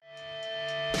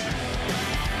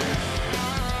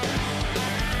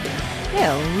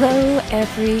Hello,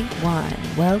 everyone.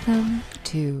 Welcome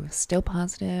to Still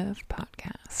Positive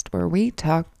Podcast, where we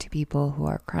talk to people who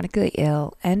are chronically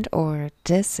ill and or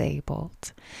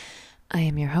disabled. I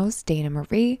am your host, Dana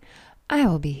Marie. I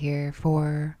will be here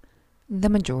for the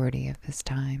majority of this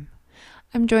time.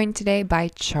 I'm joined today by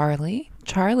Charlie.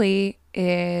 Charlie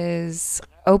is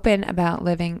open about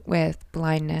living with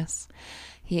blindness.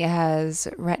 He has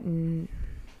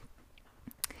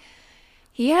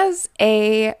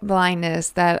a blindness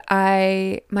that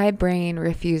my brain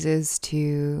refuses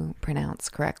to pronounce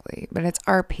correctly, but it's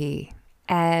RP,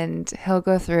 and he'll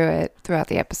go through it throughout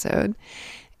the episode.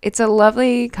 It's a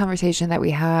lovely conversation that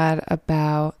we had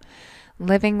about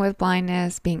living with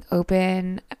blindness, being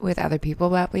open with other people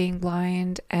about being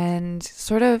blind, and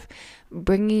sort of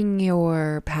bringing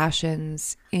your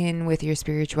passions in with your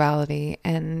spirituality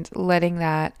and letting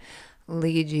that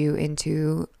lead you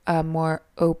into a more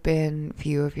open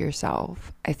view of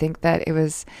yourself. I think that it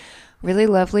was really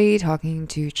lovely talking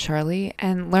to Charlie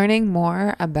and learning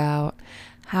more about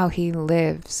how he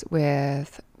lives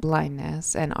with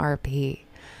blindness and RP.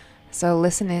 So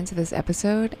listen into this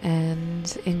episode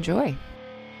and enjoy.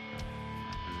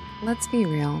 Let's be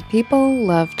real. People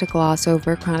love to gloss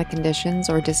over chronic conditions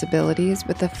or disabilities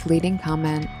with a fleeting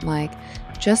comment like,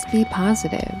 just be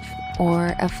positive,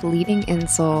 or a fleeting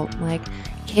insult like,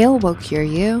 kale will cure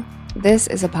you. This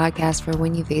is a podcast for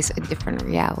when you face a different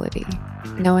reality,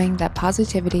 knowing that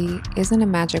positivity isn't a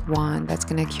magic wand that's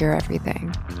going to cure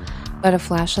everything, but a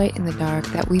flashlight in the dark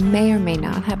that we may or may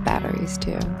not have batteries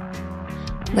to.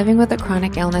 Living with a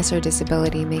chronic illness or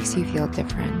disability makes you feel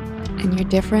different, and your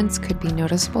difference could be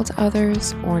noticeable to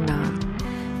others or not,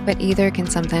 but either can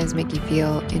sometimes make you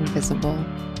feel invisible.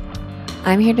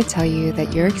 I'm here to tell you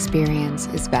that your experience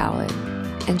is valid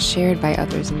and shared by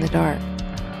others in the dark.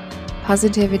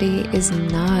 Positivity is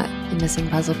not the missing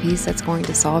puzzle piece that's going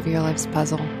to solve your life's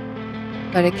puzzle,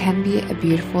 but it can be a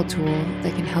beautiful tool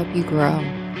that can help you grow,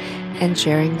 and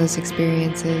sharing those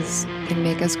experiences can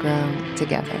make us grow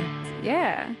together.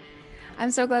 Yeah. I'm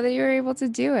so glad that you were able to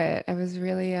do it. I was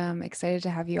really excited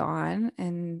to have you on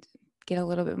and get a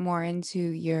little bit more into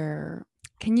your...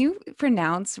 Can you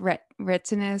pronounce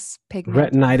retinitis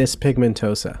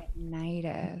pigmentosa?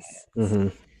 Retinitis. Mm-hmm.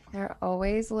 They're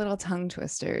always little tongue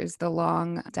twisters, the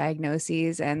long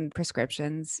diagnoses and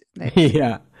prescriptions.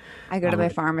 Yeah. I go to my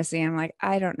pharmacy and I'm like,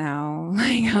 I don't know.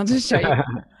 Like, I'll just show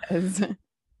you.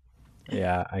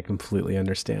 Yeah, I completely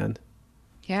understand.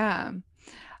 Yeah.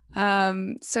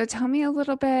 So tell me a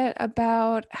little bit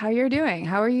about how you're doing.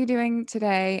 How are you doing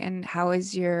today? And how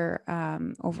is your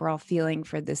overall feeling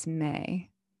for this May?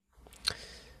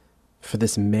 For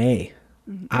this May,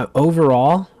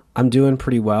 overall, I'm doing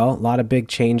pretty well. A lot of big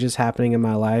changes happening in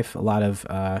my life. A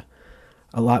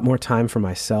lot more time for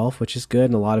myself, which is good,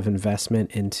 and a lot of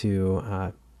investment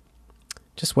into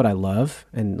just what I love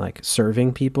and like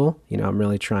serving people. You know, I'm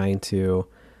really trying to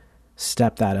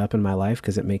step that up in my life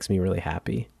because it makes me really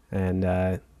happy.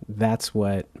 And that's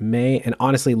what May, and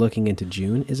honestly looking into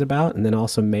June, is about. And then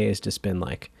also May has just been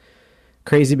like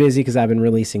crazy busy because I've been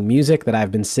releasing music that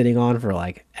I've been sitting on for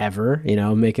like ever, you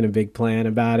know, making a big plan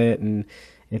about it. And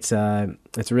it's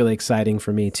really exciting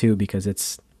for me too, because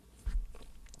it's,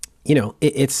 you know,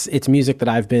 it's music that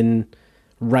I've been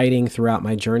writing throughout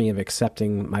my journey of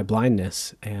accepting my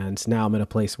blindness. And now I'm at a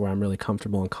place where I'm really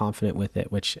comfortable and confident with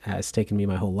it, which has taken me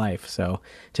my whole life. So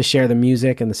to share the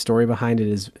music and the story behind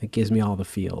it gives me all the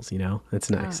feels, you know.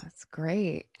 It's nice. Oh, that's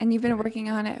great. And you've been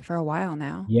working on it for a while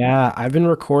now. Yeah, I've been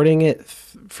recording it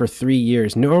for 3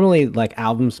 years. Normally, like,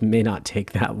 albums may not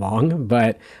take that long,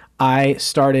 but I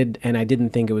started and I didn't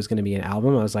think it was going to be an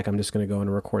album. I was like, I'm just going to go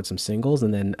and record some singles,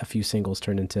 and then a few singles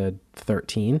turned into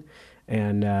 13.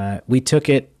 And we took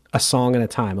it a song at a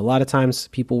time. A lot of times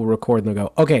people will record and they'll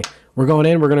go, okay, we're going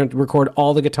in, we're going to record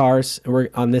all the guitars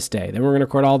on this day. Then we're going to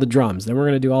record all the drums. Then we're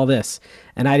going to do all this.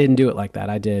 And I didn't do it like that.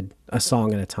 I did a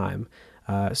song at a time.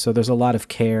 So there's a lot of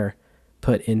care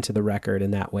put into the record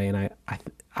in that way. And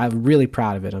I'm really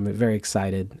proud of it. I'm very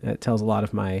excited. It tells a lot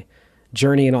of my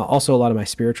journey and also a lot of my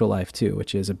spiritual life too,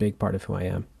 which is a big part of who I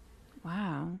am.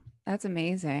 Wow. That's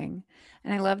amazing.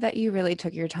 And I love that you really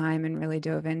took your time and really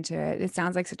dove into it. It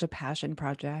sounds like such a passion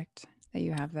project that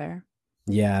you have there.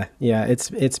 Yeah.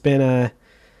 It's been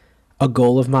a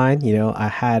goal of mine. You know, I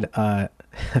had,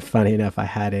 funny enough, I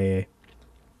had a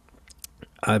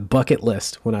bucket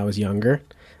list when I was younger,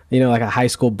 you know, like a high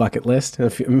school bucket list.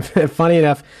 Funny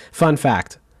enough, fun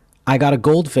fact, I got a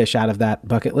goldfish out of that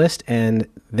bucket list, and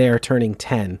they're turning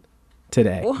 10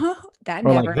 today. What? That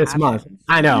or like never this month. happens.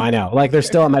 I know. Like they're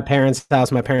still at my parents'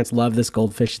 house. My parents love this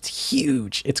goldfish. It's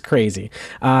huge. It's crazy.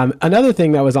 Another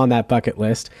thing that was on that bucket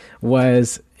list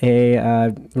was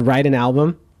a write an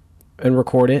album and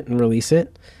record it and release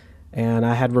it. And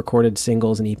I had recorded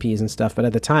singles and EPs and stuff, but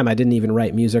at the time I didn't even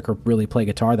write music or really play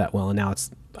guitar that well. And now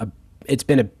it's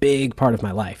been a big part of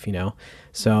my life, you know.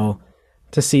 So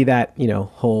to see that, you know,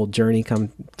 whole journey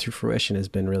come to fruition has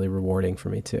been really rewarding for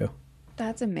me too.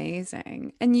 That's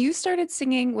amazing. And you started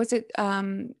singing, was it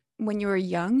when you were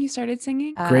young you started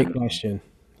singing? Great question.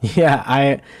 Yeah,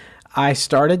 I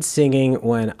started singing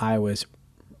when I was,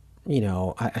 you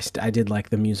know, I did like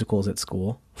the musicals at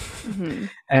school, Mhm.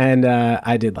 and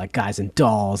I did like Guys and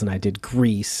Dolls, and I did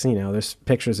Grease. You know, there's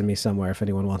pictures of me somewhere if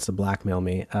anyone wants to blackmail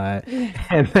me. Yeah.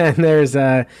 And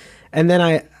then and then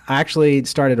I actually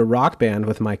started a rock band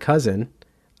with my cousin,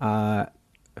 uh,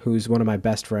 who's one of my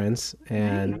best friends,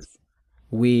 and Nice.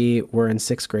 we were in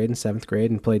sixth grade and seventh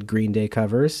grade and played Green Day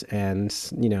covers and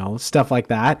you know stuff like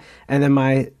that. And then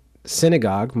my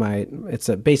synagogue, my it's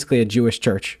basically a Jewish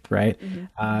church, right?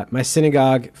 Mhm. My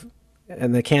synagogue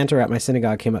and the cantor at my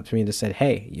synagogue came up to me and just said,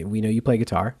 "Hey, we know you play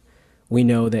guitar. We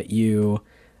know that you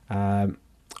um,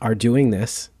 are doing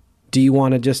this. Do you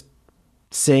want to just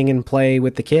sing and play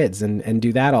with the kids and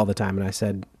do that all the time?" And I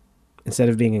said, instead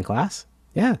of being in class,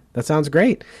 yeah, that sounds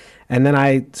great. And then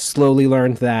I slowly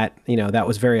learned that, you know, that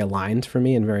was very aligned for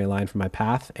me and very aligned for my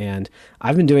path. And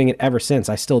I've been doing it ever since.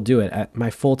 I still do it. My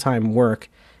full time work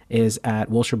is at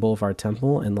Wilshire Boulevard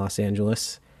Temple in Los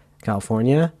Angeles,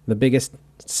 California, the biggest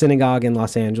synagogue in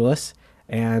Los Angeles.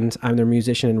 And I'm their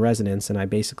musician in residence, and I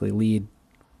basically lead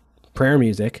prayer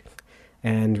music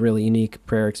and really unique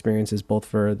prayer experiences, both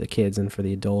for the kids and for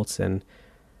the adults. And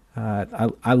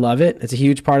I love it. It's a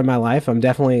huge part of my life. I'm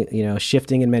definitely, you know,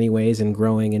 shifting in many ways and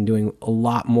growing and doing a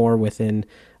lot more within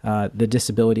the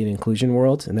disability and inclusion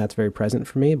world, and that's very present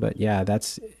for me. But yeah,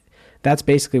 that's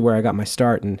basically where I got my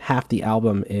start. And half the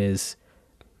album is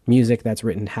music that's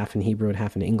written half in Hebrew and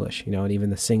half in English. You know, and even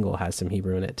the single has some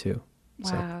Hebrew in it too.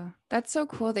 So Wow. That's so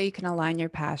cool that you can align your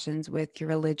passions with your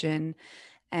religion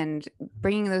and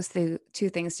bringing those two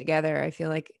things together. I feel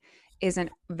like isn't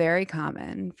very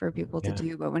common for people to yeah,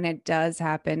 do, but when it does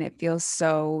happen, it feels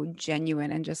so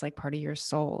genuine and just like part of your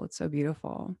soul. It's so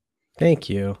beautiful. thank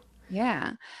you.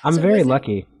 Yeah. I'm So very was it,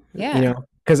 lucky, you yeah. know,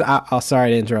 because I'll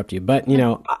sorry to interrupt you, but you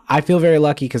No. know, I feel very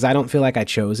lucky because I don't feel like I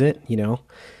chose it. You know,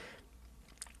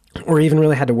 or even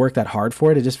really had to work that hard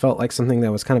for it. It just felt like something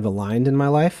that was kind of aligned in my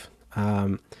life.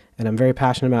 And I'm very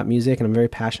passionate about music, and I'm very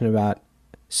passionate about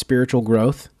spiritual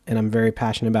growth, and I'm very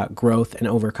passionate about growth and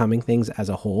overcoming things as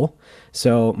a whole.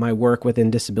 So my work within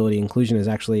disability inclusion is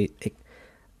actually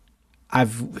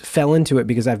I've fell into it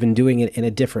because I've been doing it in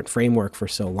a different framework for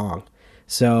so long.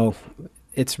 So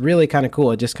it's really kind of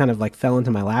cool. It just kind of like fell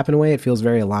into my lap in a way. It feels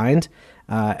very aligned.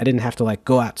 I didn't have to like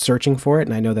go out searching for it.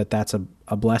 And I know that that's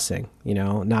a blessing. You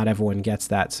know, not everyone gets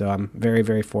that. So I'm very,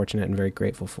 very fortunate and very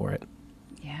grateful for it.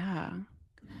 Yeah,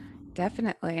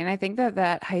 definitely. And I think that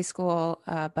that high school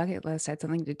bucket list had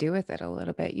something to do with it a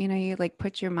little bit. You know, you like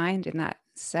put your mind in that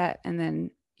set and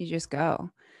then you just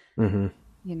go, Hmm.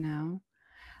 you know.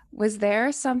 Was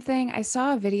there something I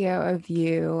saw a video of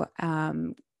you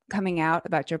coming out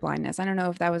about your blindness? I don't know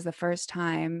if that was the first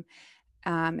time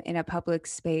in a public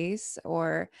space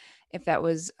or if that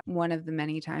was one of the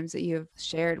many times that you've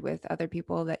shared with other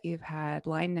people that you've had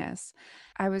blindness.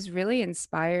 I was really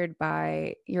inspired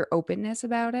by your openness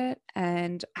about it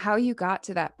and how you got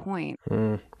to that point.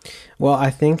 Mm. Well, I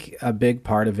think a big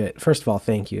part of it, first of all,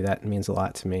 thank you. That means a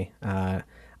lot to me.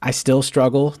 I still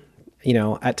struggle, you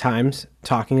know, at times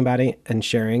talking about it and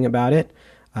sharing about it.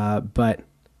 But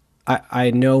I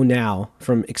know now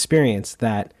from experience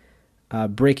that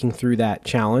breaking through that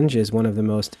challenge is one of the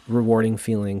most rewarding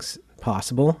feelings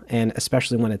possible, and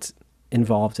especially when it's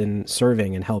involved in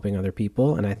serving and helping other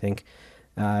people. And I think,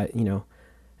 you know,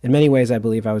 in many ways, I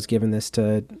believe I was given this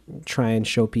to try and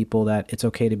show people that it's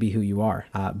okay to be who you are.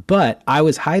 But I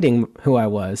was hiding who I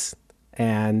was.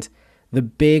 And the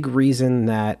big reason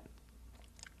that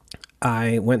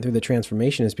I went through the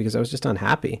transformation is because I was just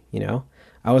unhappy, you know?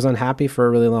 I was unhappy for a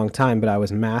really long time, but I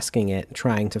was masking it,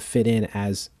 trying to fit in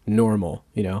as normal,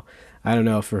 you know? I don't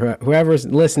know, for whoever's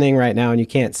listening right now and you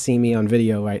can't see me on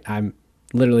video, right? I'm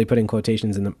literally putting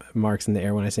quotations in the marks in the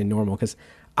air when I say normal because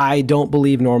I don't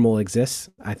believe normal exists.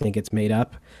 I think it's made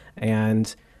up.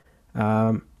 And,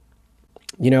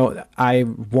 you know, I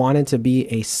wanted to be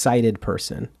a sighted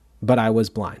person, but I was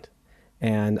blind.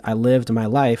 And I lived my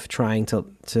life trying to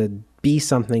be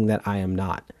something that I am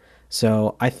not.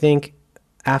 So I think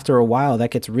after a while that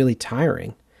gets really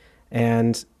tiring.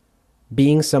 And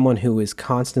being someone who is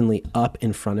constantly up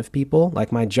in front of people,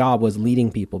 like my job was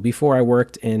leading people. Before I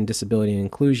worked in disability and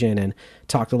inclusion and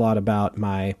talked a lot about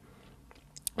my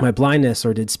blindness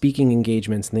or did speaking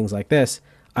engagements and things like this,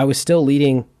 I was still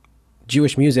leading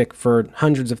Jewish music for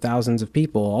hundreds of thousands of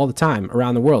people all the time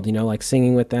around the world, like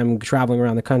singing with them, traveling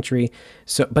around the country.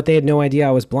 So, but they had no idea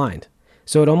I was blind.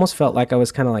 So it almost felt like I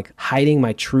was kind of like hiding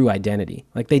my true identity.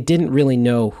 Like they didn't really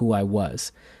know who I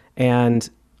was. And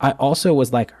I also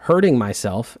was like hurting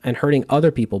myself and hurting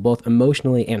other people, both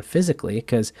emotionally and physically,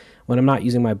 because when I'm not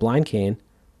using my blind cane,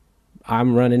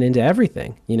 I'm running into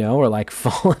everything, or like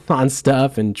falling on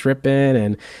stuff and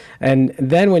tripping. And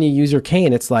then when you use your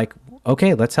cane, it's like,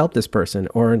 okay, let's help this person,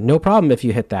 or no problem if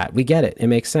you hit that. We get it. It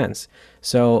makes sense.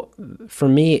 So for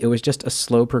me, it was just a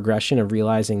slow progression of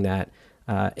realizing that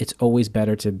it's always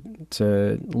better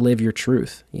to live your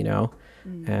truth,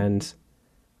 and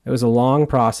it was a long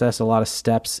process, a lot of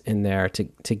steps in there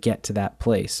to get to that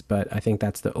place. But I think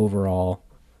that's the overall,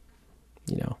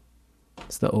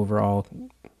 it's the overall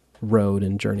road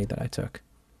and journey that I took.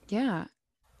 Yeah.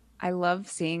 I love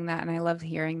seeing that and I love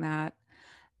hearing that.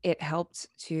 It helped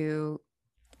to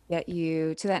get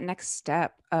you to that next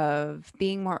step of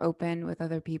being more open with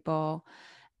other people,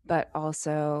 but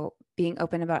also being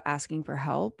open about asking for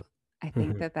help. I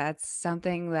think Hmm. that that's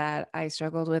something that I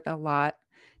struggled with a lot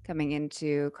coming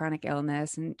into chronic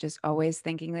illness and just always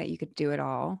thinking that you could do it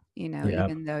all. Yep.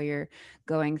 Even though you're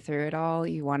going through it all,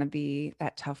 you want to be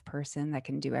that tough person that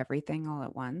can do everything all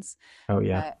at once. Oh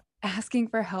yeah. But asking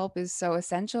for help is so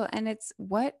essential. And it's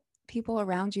what people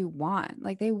around you want.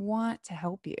 Like they want to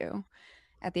help you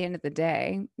at the end of the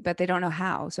day, but they don't know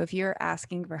how. So if you're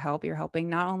asking for help, you're helping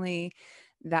not only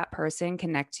that person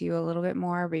connect to you a little bit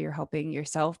more, but you're helping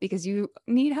yourself because you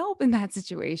need help in that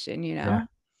situation, you Yeah. know?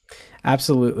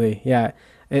 Absolutely. Yeah.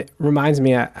 It reminds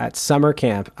me at summer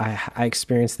camp, I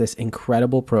experienced this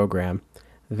incredible program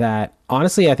that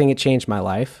honestly, I think it changed my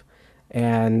life.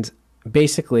 And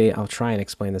basically, I'll try and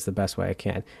explain this the best way I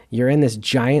can. You're in this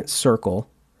giant circle,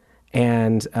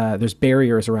 and there's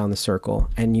barriers around the circle,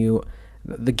 and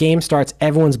the game starts,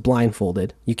 everyone's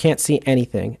blindfolded. You can't see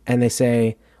anything. And they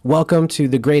say, "Welcome to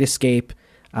the Great Escape."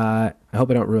 I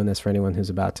hope I don't ruin this for anyone who's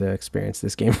about to experience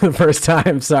this game for the first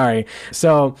time. Sorry.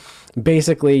 So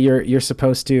basically, you're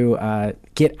supposed to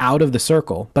get out of the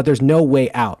circle, but there's no way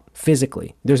out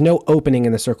physically. There's no opening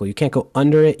in the circle. You can't go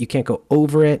under it. You can't go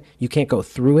over it. You can't go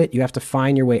through it. You have to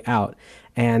find your way out.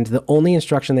 And the only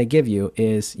instruction they give you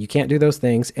is you can't do those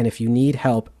things. And if you need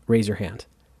help, raise your hand.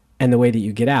 And the way that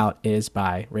you get out is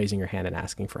by raising your hand and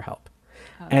asking for help.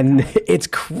 Oh, And it's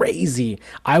crazy.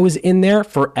 I was in there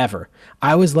forever.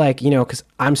 I was like, because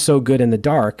I'm so good in the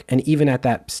dark. And even at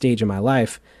that stage of my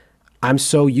life, I'm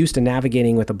so used to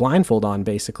navigating with a blindfold on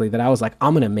basically that I was like,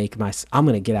 I'm going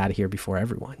to get out of here before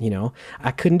everyone,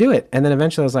 I couldn't do it. And then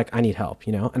eventually I was like, I need help,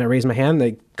 and I raised my hand,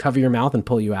 they cover your mouth and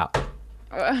pull you out.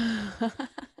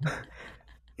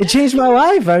 It changed my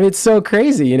life. I mean, it's so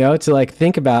crazy, to like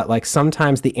think about like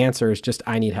sometimes the answer is just,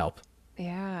 I need help.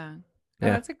 yeah. Oh,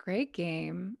 Yeah. that's a great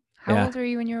game. How Yeah. old were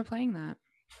you when you were playing that?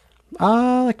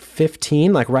 Like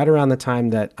 15, like right around the time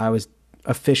that I was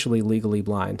officially legally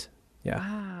blind. Yeah.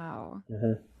 Wow.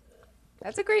 Uh-huh.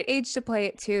 That's a great age to play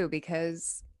it too,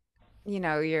 because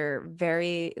you're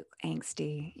very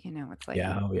angsty. It's like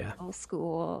Yeah. Oh, yeah. middle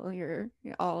school. You're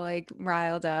all like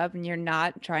riled up and you're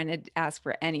not trying to ask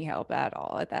for any help at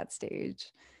all at that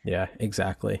stage. Yeah,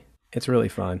 exactly. It's really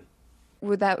fun.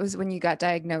 That was when you got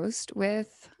diagnosed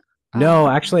with No,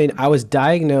 um actually, I was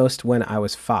diagnosed when I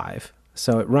was 5.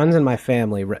 So it runs in my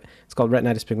family. It's called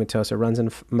retinitis pigmentosa. It runs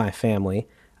in my family.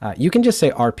 You can just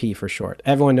say RP for short.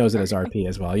 Everyone knows it as okay. RP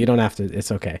as well. You don't have to.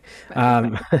 It's okay. It's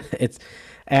fine. It's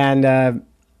and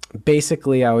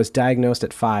basically, I was diagnosed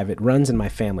at 5. It runs in my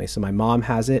family. So my mom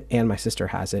has it, and my sister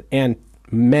has it, and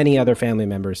many other family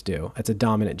members do. It's a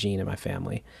dominant gene in my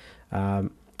family.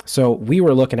 So we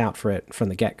were looking out for it from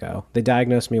the get go. They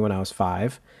diagnosed me when I was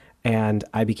 5, and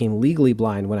I became legally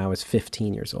blind when I was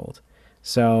 15 years old.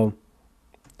 So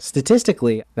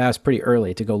statistically, that was pretty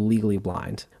early to go legally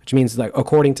blind, which means, like,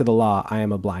 according to the law, I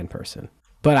am a blind person.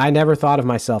 But I never thought of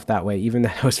myself that way, even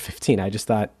though I was 15. I just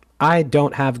thought, I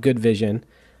don't have good vision,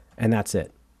 and that's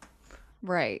it.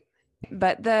 Right.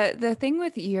 But the thing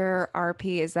with your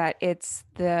RP is that it's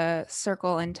the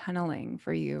circle and tunneling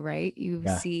for you, right? You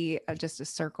Yeah. see just a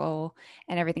circle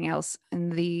and everything else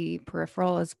and the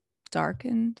peripheral is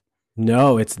darkened.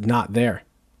 No, it's not there.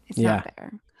 It's not Yeah.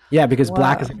 there. Yeah, because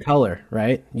black is a Whoa. color,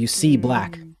 right? You see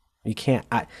black. Mm. You can't.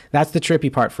 That's the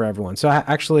trippy part for everyone. So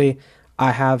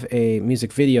I have a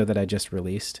music video that I just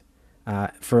released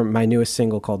for my newest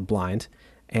single called "Blind,"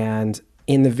 and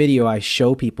in the video, I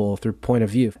show people through point of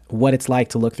view what it's like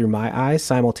to look through my eyes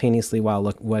simultaneously while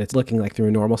what it's looking like through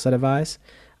a normal set of eyes.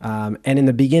 And in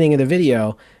the beginning of the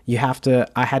video,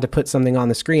 I had to put something on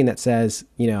the screen that says,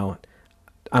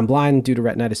 I'm blind due to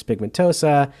retinitis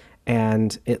pigmentosa,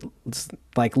 and it's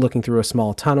like looking through a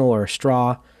small tunnel or a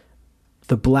straw.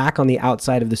 The black on the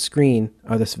outside of the screen,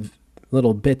 or this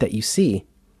little bit that you see,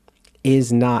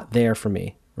 is not there for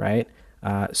me, right?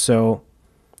 So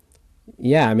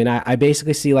yeah, I mean, I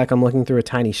basically see like I'm looking through a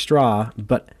tiny straw,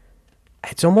 but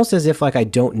it's almost as if like I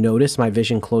don't notice my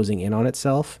vision closing in on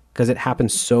itself because it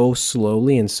happens so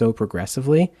slowly and so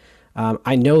progressively.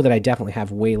 I know that I definitely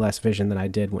have way less vision than I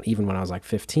did even when I was like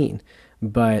 15,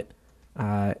 but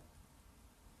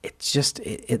it's just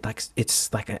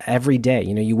it's like every day.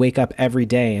 You wake up every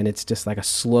day and it's just like a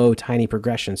slow, tiny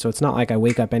progression. So it's not like I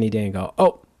wake up any day and go,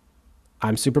 oh,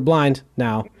 I'm super blind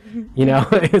now,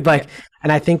 like,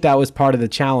 and I think that was part of the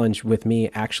challenge with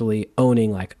me actually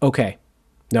owning like, okay,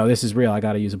 no, this is real. I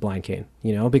got to use a blind cane,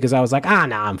 because I was like, no,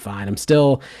 I'm fine. I'm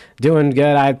still doing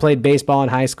good. I played baseball in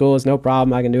high school. It's no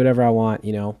problem. I can do whatever I want,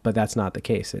 but that's not the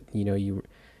case. You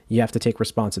have to take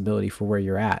responsibility for where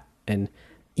you're at. And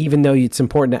even though it's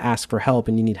important to ask for help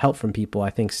and you need help from people,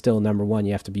 I think still number one,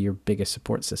 you have to be your biggest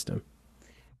support system.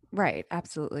 Right,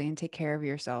 absolutely. And take care of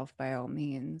yourself by all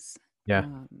means. Yeah.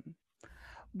 Um,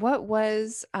 what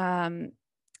was,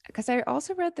 because I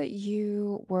also read that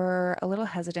you were a little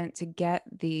hesitant to get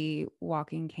the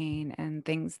walking cane and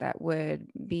things that would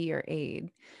be your aid.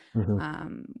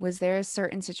 Mhm. Was there a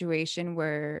certain situation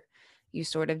where you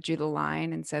sort of drew the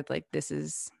line and said, like, this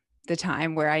is the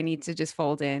time where I need to just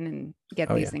fold in and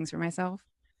get Oh these yeah. things for myself?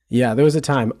 Yeah, there was a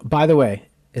time. By the way,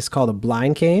 it's called a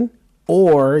blind cane,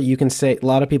 or you can say a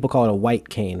lot of people call it a white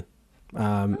cane.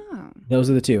 Oh, Those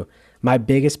are the two. My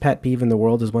biggest pet peeve in the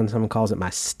world is when someone calls it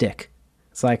my stick.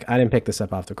 It's like I didn't pick this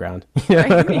up off the ground. right.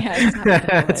 Yeah, it's not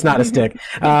like a It's not a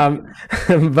bullet.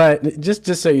 stick. But just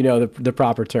so you know the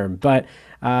proper term. But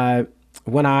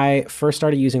when I first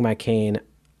started using my cane,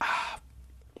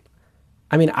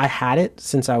 I mean, I had it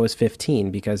since I was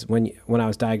 15 because when I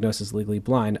was diagnosed as legally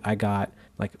blind, I got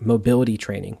like mobility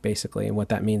training basically, and what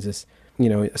that means is,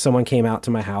 someone came out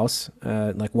to my house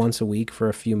like once a week for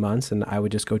a few months, and I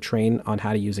would just go train on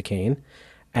how to use a cane.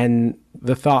 And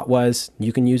the thought was,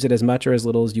 you can use it as much or as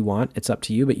little as you want. It's up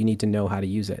to you, but you need to know how to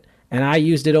use it. And I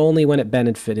used it only when it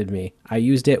benefited me. I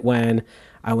used it when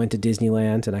I went to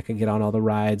Disneyland and I could get on all the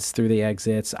rides through the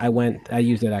exits. I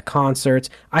used it at concerts.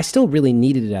 I still really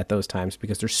needed it at those times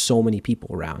because there's so many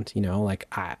people around,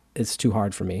 it's too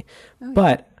hard for me. Oh, yeah.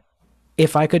 But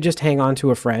if I could just hang on to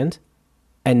a friend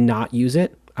and not use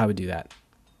it, I would do that.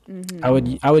 I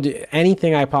would do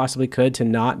anything I possibly could to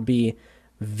not be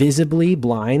visibly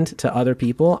blind to other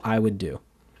people, I would do.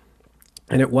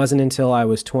 And it wasn't until I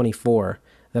was 24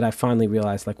 that I finally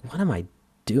realized, like, what am I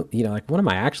doing? Like, what am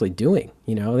I actually doing?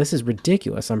 This is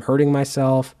ridiculous. I'm hurting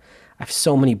myself. I've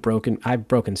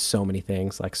broken so many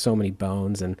things, like so many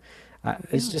bones. And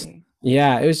it's just, Really?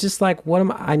 yeah, it was just like,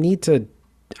 I need to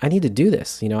do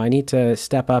this. I need to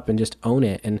step up and just own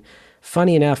it. And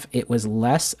funny enough, it was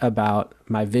less about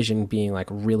my vision being like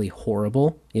really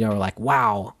horrible, or like,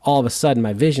 wow, all of a sudden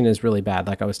my vision is really bad,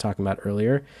 like I was talking about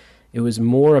earlier. It was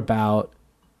more about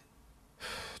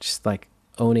just like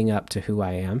owning up to who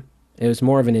I am. It was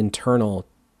more of an internal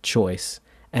choice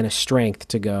and a strength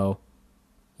to go,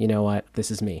 you know what, this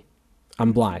is me.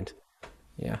 I'm blind.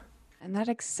 Yeah. And that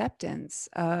acceptance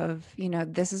of,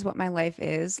 this is what my life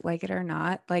is, like it or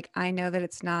not. Like, I know that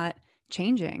it's not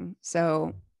changing.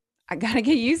 So I got to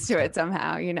get used to it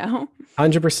somehow?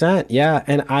 100%. Yeah.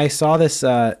 And I saw this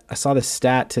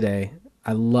stat today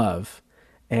I love,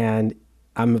 and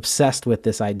I'm obsessed with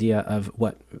this idea of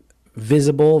what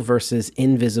visible versus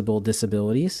invisible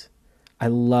disabilities. I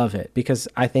love it because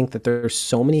I think that there's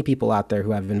so many people out there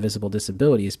who have invisible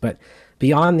disabilities, but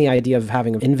beyond the idea of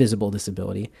having an invisible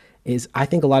disability is I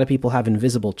think a lot of people have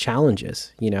invisible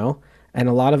challenges, and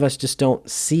a lot of us just don't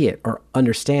see it or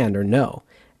understand or know.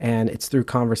 And it's through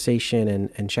conversation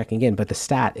and checking in. But the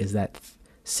stat is that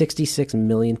 66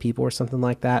 million people or something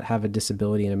like that have a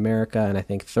disability in America. And I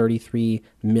think 33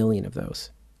 million of those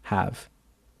have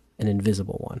an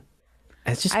invisible one.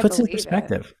 It just I puts in believe it.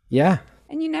 perspective. Yeah.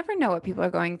 And you never know what people are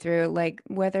going through, like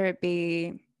whether it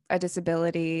be a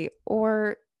disability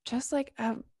or just like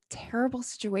a terrible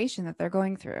situation that they're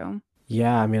going through.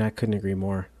 Yeah. I mean, I couldn't agree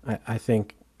more. I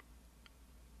think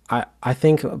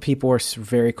people are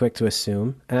very quick to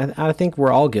assume, and I think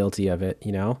we're all guilty of it.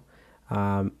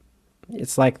 Um,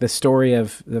 it's like the story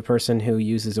of the person who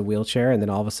uses a wheelchair and then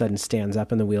all of a sudden stands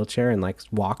up in the wheelchair and like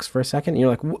walks for a second. And you're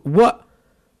like, what?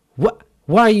 What?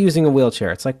 why are you using a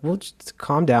wheelchair? It's like, well, just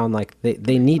calm down. Like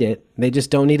they need it. They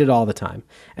just don't need it all the time.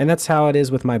 And that's how it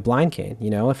is with my blind cane. You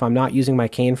know, if I'm not using my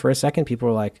cane for a second, people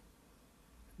are like,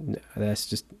 that's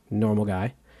just normal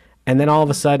guy. And then all of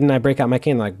a sudden I break out my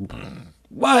cane like,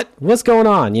 what's going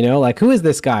on? You know, like who is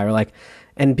this guy? Or like,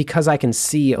 and because I can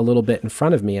see a little bit in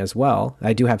front of me as well,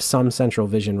 I do have some central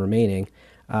vision remaining.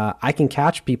 I can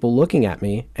catch people looking at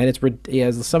me, and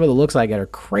yeah, some of the looks I get are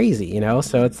crazy, you know.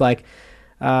 So it's like,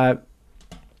 uh,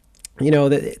 you know,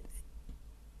 that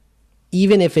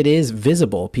even if it is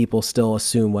visible, people still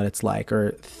assume what it's like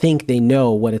or think they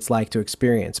know what it's like to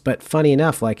experience. But funny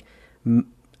enough, like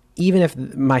even if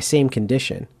my same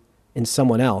condition in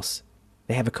someone else,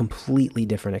 they have a completely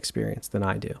different experience than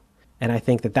I do. And I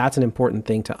think that that's an important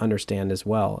thing to understand as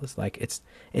well. Is like it's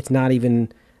not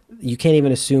even, you can't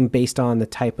even assume based on the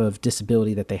type of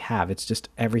disability that they have. It's just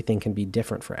everything can be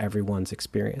different for everyone's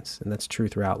experience, and that's true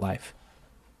throughout life.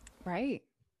 Right.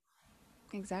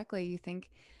 Exactly. You think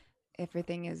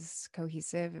everything is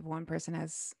cohesive. If one person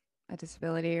has a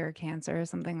disability or cancer or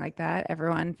something like that,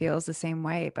 everyone feels the same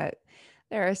way. But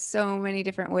there are so many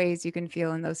different ways you can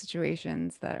feel in those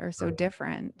situations that are so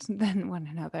different than one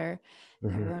another.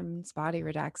 Mm-hmm. Everyone's body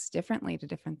reacts differently to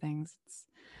different things.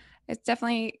 It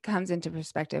definitely comes into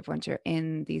perspective once you're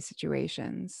in these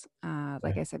situations,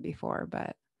 like I said before.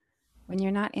 But when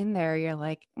you're not in there, you're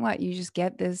like, what? You just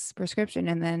get this prescription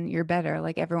and then you're better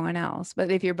like everyone else. But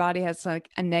if your body has like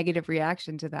a negative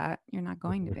reaction to that, you're not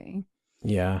going to be.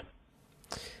 Yeah,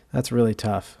 that's really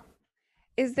tough.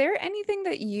 Is there anything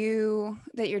that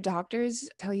your doctors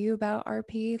tell you about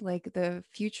RP, like the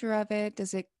future of it?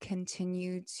 Does it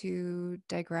continue to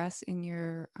digress in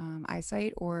your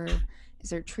eyesight, or is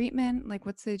there treatment? Like,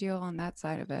 what's the deal on that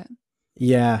side of it?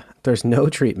 Yeah, there's no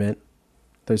treatment,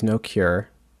 there's no cure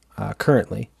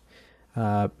currently,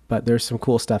 but there's some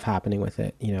cool stuff happening with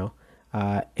it, you know.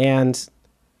 And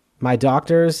my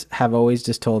doctors have always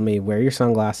just told me wear your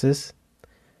sunglasses,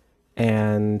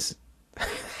 and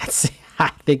that's, I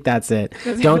think that's it.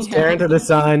 Don't stare Yeah. into the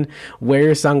sun. Wear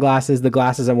your sunglasses. The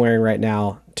glasses I'm wearing right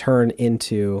now turn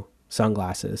into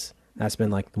sunglasses. That's been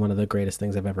like one of the greatest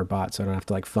things I've ever bought, so I don't have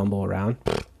to like fumble around.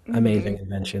 Amazing Hmm.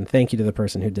 invention. Thank you to the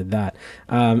person who did that.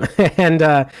 And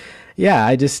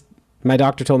yeah, my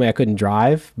doctor told me I couldn't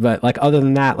drive, but like other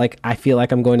than that, like I feel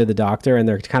like I'm going to the doctor and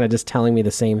they're kind of just telling me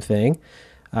the same thing.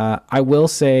 I will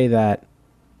say that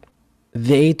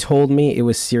they told me it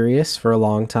was serious for a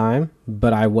long time,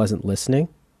 but I wasn't listening.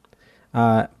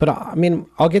 But I mean,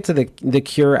 I'll get to the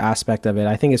cure aspect of it.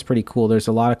 I think it's pretty cool. There's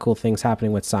a lot of cool things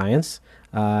happening with science,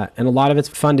 and a lot of it's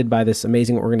funded by this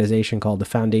amazing organization called the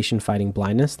Foundation Fighting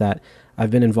Blindness that I've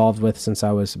been involved with since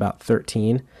I was about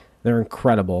 13. They're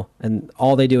incredible, and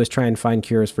all they do is try and find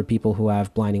cures for people who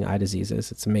have blinding eye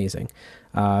diseases. It's amazing,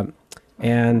 um,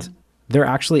 and Wow. they're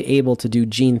actually able to do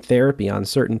gene therapy on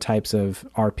certain types of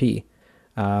RP.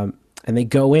 And they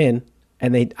go in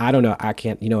and they, I don't know, I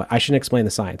can't, you know, I shouldn't explain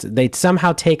the science. They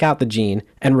somehow take out the gene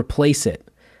and replace it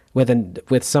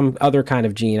with some other kind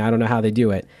of gene. I don't know how they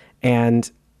do it. And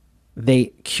they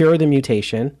cure the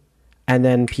mutation, and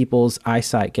then people's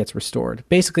eyesight gets restored.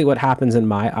 Basically what happens in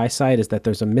my eyesight is that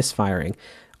there's a misfiring.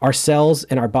 Our cells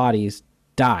in our bodies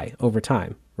die over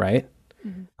time, right?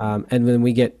 Mhm. And then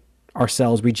we get our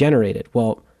cells regenerated.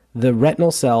 Well, the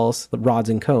retinal cells, the rods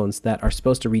and cones that are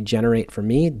supposed to regenerate for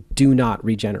me, do not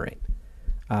regenerate.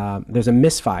 There's a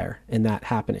misfire in that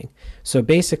happening. So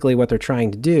basically, what they're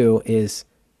trying to do is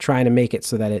trying to make it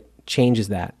so that it changes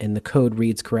that and the code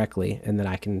reads correctly, and then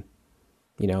I can,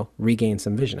 you know, regain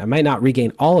some vision. I might not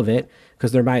regain all of it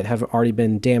because there might have already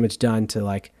been damage done to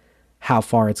like how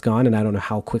far it's gone, and I don't know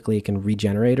how quickly it can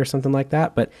regenerate or something like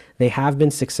that. But they have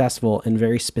been successful in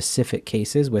very specific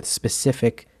cases with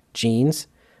specific genes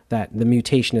that the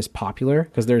mutation is popular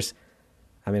because there's,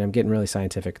 I mean, I'm getting really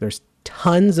scientific. There's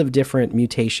tons of different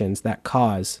mutations that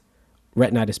cause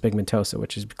retinitis pigmentosa,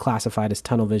 which is classified as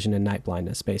tunnel vision and night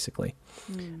blindness, basically.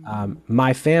 Mm.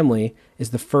 My family is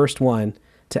the first one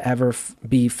to ever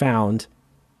be found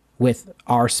with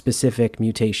our specific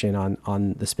mutation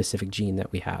on the specific gene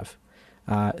that we have.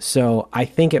 So I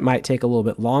think it might take a little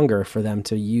bit longer for them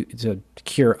to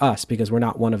cure us because we're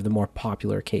not one of the more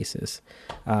popular cases.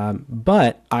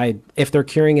 But if they're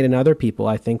curing it in other people,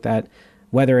 I think that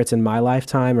whether it's in my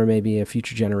lifetime or maybe a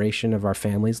future generation of our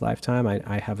family's lifetime,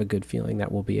 I have a good feeling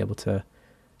that we'll be able to,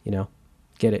 you know,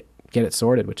 get it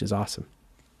sorted, which is awesome.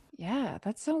 Yeah,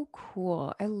 that's so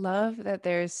cool. I love that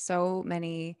there's so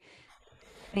many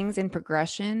things in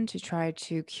progression to try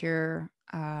to cure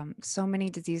so many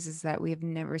diseases that we have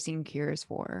never seen cures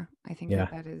for. I think Yeah.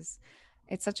 that is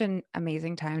It's such an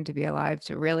amazing time to be alive,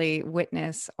 to really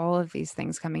witness all of these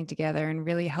things coming together and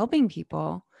really helping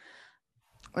people.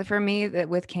 Like for me, that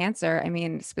with cancer, I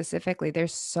mean, specifically,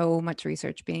 there's so much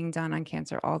research being done on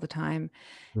cancer all the time.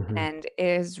 Hmm. And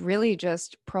it has really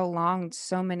just prolonged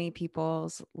so many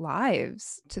people's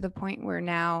lives to the point where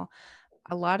now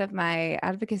a lot of my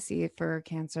advocacy for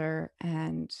cancer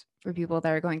and for people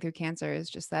that are going through cancer is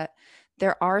just that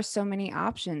there are so many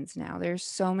options now. There's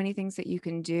so many things that you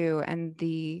can do, and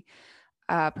the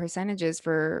percentages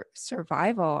for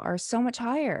survival are so much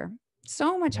Yeah.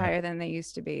 higher than they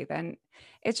used to be. Then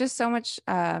it's just so much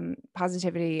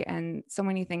positivity and so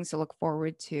many things to look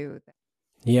forward to.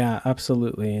 Yeah,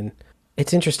 absolutely. And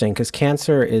it's interesting because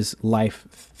cancer is life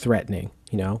threatening.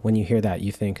 You know, when you hear that,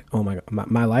 you think, oh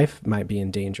my life might be in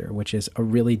danger, which is a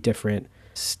really different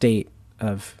state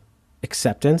of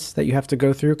acceptance that you have to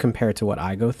go through compared to what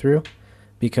I go through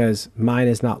because mine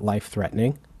is not life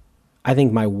threatening. I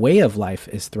think my way of life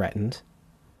is threatened,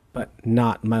 but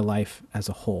not my life as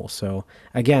a whole. So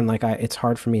again, it's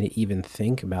hard for me to even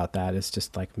think about that. It's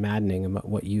just like maddening about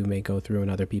what you may go through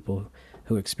and other people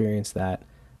who experience that.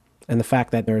 And the fact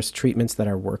that there's treatments that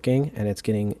are working and it's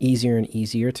getting easier and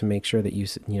easier to make sure that you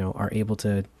are able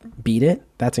to beat it.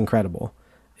 That's incredible.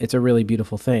 It's a really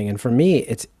beautiful thing. And for me,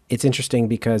 it's interesting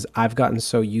because I've gotten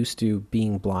so used to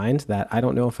being blind that I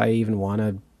don't know if I even want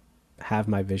to have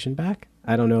my vision back.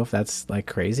 I don't know if that's like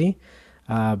crazy.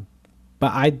 Uh,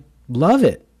 but I love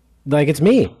it. Like it's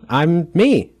me. I'm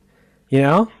me. You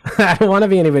know, I don't want to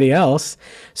be anybody else.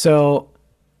 So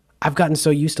I've gotten so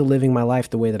used to living my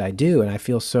life the way that I do, and I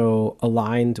feel so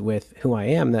aligned with who I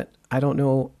am that I don't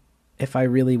know if I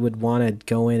really would want to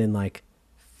go in and like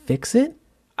fix it.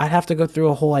 I'd have to go through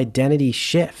a whole identity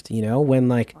shift, when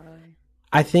like Totally.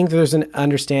 I think there's an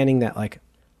understanding that like,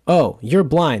 oh, you're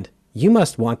blind. You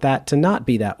must want that to not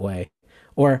be that way.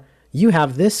 Or you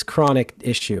have this chronic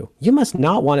issue. You must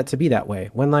not want it to be that way.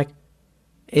 When like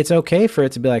it's okay for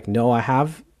it to be like, no,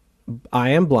 I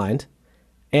am blind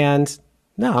and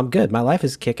no, I'm good. My life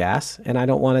is kick ass and I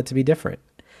don't want it to be different.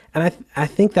 And I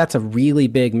think that's a really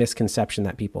big misconception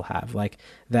that people have, like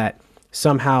that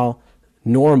somehow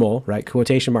normal, right?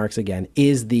 Quotation marks again,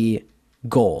 is the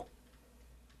goal.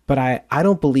 But I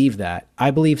don't believe that.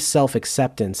 I believe self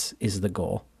acceptance is the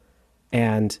goal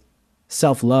and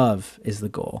self love is the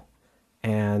goal.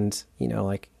 And,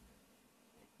 like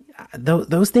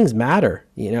those things matter.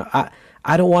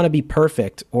 I don't want to be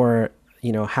perfect or,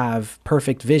 have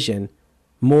perfect vision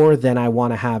more than I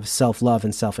want to have self love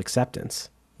and self acceptance,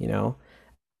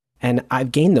 And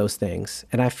I've gained those things.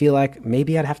 And I feel like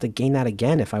maybe I'd have to gain that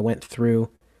again if I went through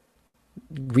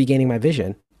regaining my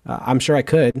vision. I'm sure I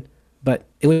could, but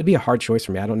it would be a hard choice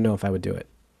for me. I don't know if I would do it.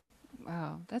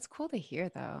 Wow, that's cool to hear,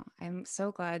 though. I'm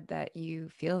so glad that you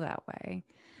feel that way.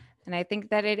 And I think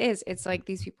that it's like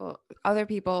these people, other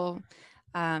people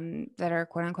that are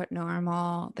quote unquote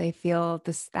normal, they feel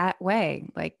that way.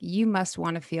 Like you must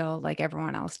want to feel like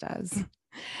everyone else does.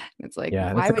 It's like,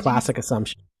 Yeah, that's a classic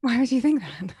assumption. why would you think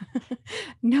that?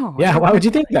 No, I Yeah, don't why want would to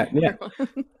you feel think that? like Yeah.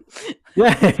 everyone.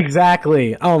 Yeah,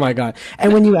 exactly. Oh my God.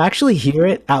 And when you actually hear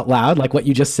it out loud, like what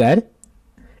you just said,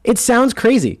 it sounds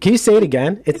crazy. Can you say it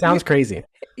again? It sounds crazy.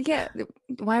 Yeah.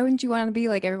 Why wouldn't you want to be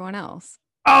like everyone else?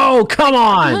 Oh, come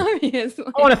on. I want Obviously.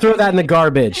 to throw that in the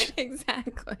garbage.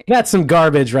 Exactly. That's some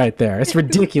garbage right there. It's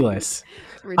ridiculous.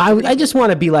 It's I ridiculous. just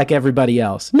want to be like everybody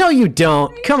else. No, you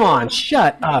don't. Come on,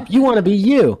 shut up. You want to be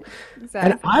you. And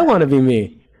Exactly. I want to be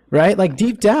me, right? Like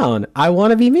deep down, I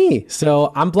want to be me.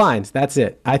 So I'm blind. That's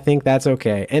it. I think that's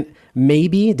okay. And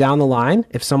maybe down the line,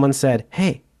 if someone said,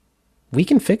 hey, we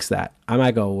can fix that, I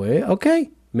might go, wait, okay,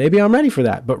 maybe I'm ready for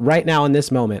that. But right now in this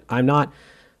moment, I'm not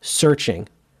searching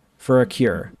for a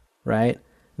cure, right?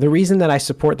 The reason that I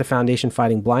support the Foundation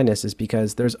Fighting Blindness is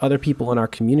because there's other people in our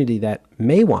community that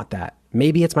may want that.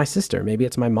 Maybe it's my sister, maybe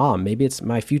it's my mom, maybe it's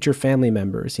my future family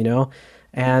members,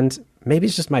 and maybe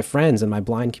it's just my friends and my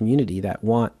blind community that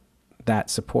want that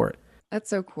support. That's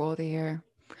so cool to hear.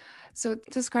 So,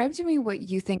 describe to me what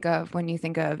you think of when you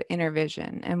think of inner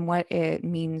vision and what it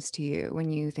means to you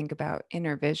when you think about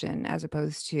inner vision as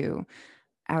opposed to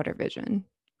outer vision.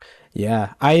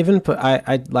 Yeah, I even put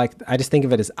I just think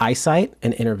of it as eyesight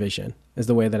and inner vision is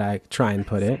the way that I try and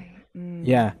put it. Eyesight. Mm.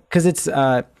 Yeah, because it's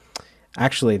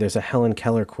actually there's a Helen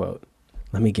Keller quote.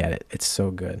 Let me get it. It's so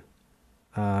good.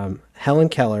 Helen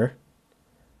Keller.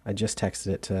 I just texted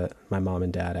it to my mom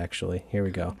and dad. Actually, here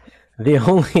we go. The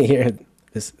only here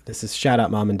this is shout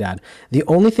out mom and dad. The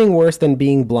only thing worse than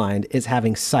being blind is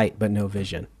having sight but no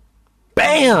vision.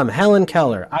 Bam, Helen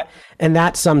Keller. And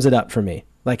that sums it up for me.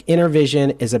 Like inner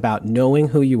vision is about knowing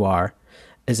who you are,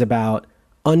 is about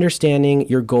understanding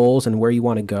your goals and where you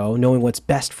want to go, knowing what's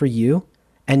best for you,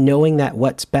 and knowing that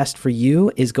what's best for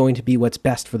you is going to be what's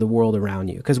best for the world around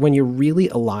you. Because when you're really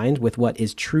aligned with what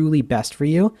is truly best for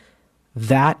you,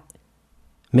 that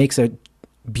makes a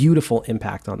beautiful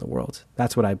impact on the world.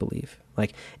 That's what I believe.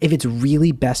 Like, if it's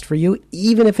really best for you,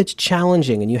 even if it's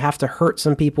challenging and you have to hurt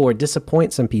some people or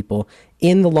disappoint some people,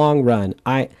 in the long run,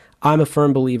 I'm a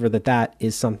firm believer that that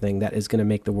is something that is going to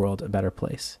make the world a better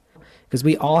place. Because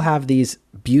we all have these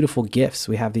beautiful gifts.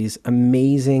 We have these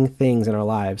amazing things in our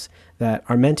lives that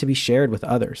are meant to be shared with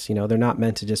others. You know, they're not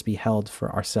meant to just be held for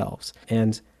ourselves.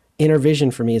 And inner vision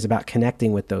for me is about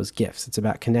connecting with those gifts. It's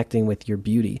about connecting with your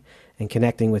beauty and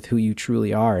connecting with who you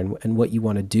truly are and what you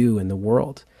want to do in the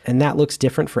world. And that looks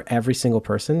different for every single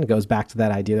person. It goes back to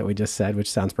that idea that we just said, which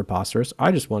sounds preposterous.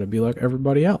 I just want to be like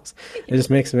everybody else. It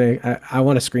just makes me, I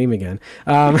want to scream again.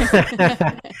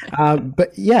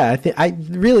 But yeah, I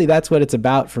really, that's what it's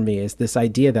about for me, is this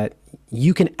idea that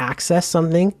you can access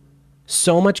something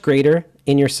so much greater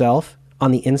in yourself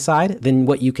on the inside than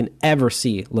what you can ever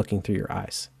see looking through your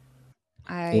eyes.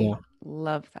 I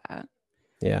love that.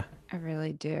 Yeah. I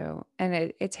really do. And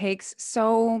it takes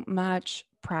so much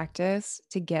practice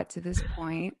to get to this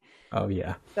point, Oh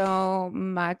yeah. so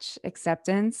much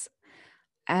acceptance.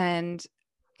 And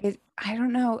I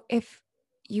don't know if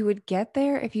you would get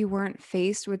there if you weren't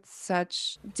faced with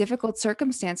such difficult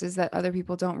circumstances that other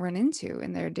people don't run into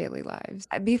in their daily lives.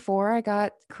 Before I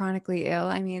got chronically ill,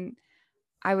 I mean,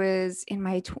 I was in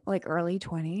my like early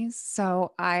 20s,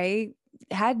 so I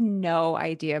had no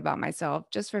idea about myself,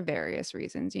 just for various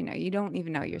reasons. You know, you don't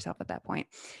even know yourself at that point.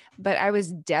 But I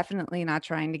was definitely not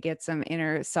trying to get some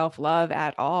inner self-love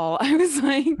at all. I was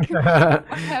like,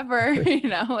 whatever, you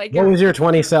know, like, What was your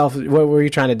 20 self? What were you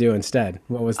trying to do instead?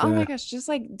 What was oh my the, gosh, just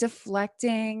like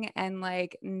deflecting and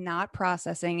like not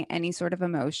processing any sort of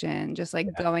emotion, just like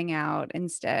going out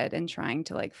instead and trying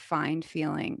to like find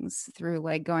feelings through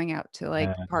like going out to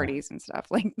like parties and stuff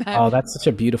like that. oh, that's such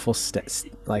a beautiful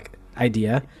like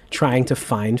idea, trying to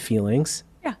find feelings.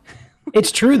 Yeah.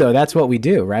 It's true though. That's what we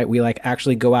do, right? We like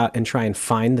actually go out and try and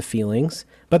find the feelings,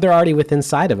 but they're already within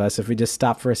inside of us if we just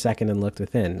stop for a second and looked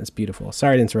within. It's beautiful.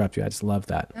 Sorry to interrupt you. I just love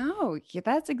that. No, yeah,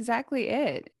 that's exactly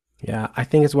it. Yeah, I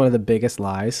think it's one of the biggest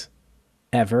lies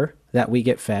ever that we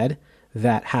get fed,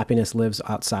 that happiness lives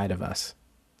outside of us.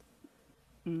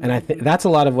 And I think that's a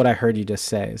lot of what I heard you just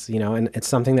say is, you know, and it's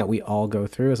something that we all go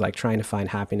through, is like trying to find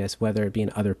happiness, whether it be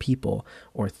in other people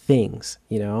or things,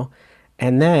 you know?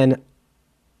 And then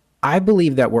I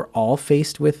believe that we're all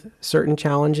faced with certain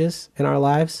challenges in our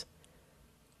lives.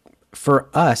 For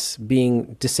us,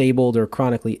 being disabled or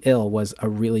chronically ill was a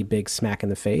really big smack in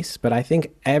the face. But I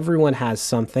think everyone has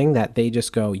something that they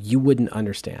just go, you wouldn't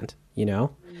understand, you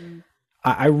know?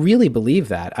 I really believe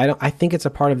that. I think it's a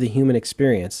part of the human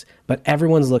experience, but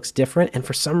everyone's looks different. And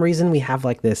for some reason we have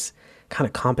like this kind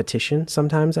of competition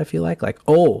sometimes, I feel like,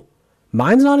 oh,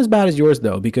 mine's not as bad as yours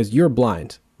though, because you're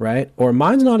blind, right? Or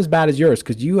mine's not as bad as yours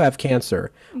because you have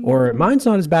cancer. Or mine's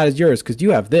not as bad as yours because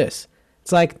you have this.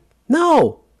 It's like,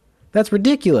 no, that's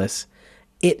ridiculous.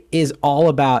 It is all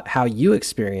about how you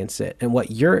experience it and what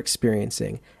you're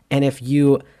experiencing. And if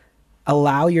you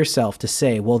allow yourself to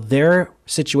say, well, their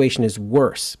situation is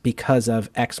worse because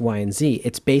of X, Y, and Z,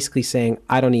 it's basically saying,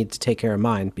 I don't need to take care of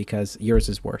mine because yours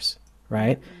is worse,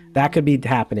 right? That could be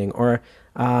happening. Or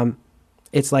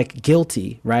it's like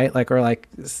guilty, right? Like, or like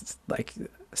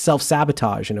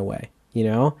self-sabotage in a way, you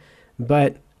know?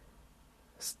 But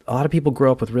a lot of people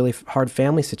grow up with really hard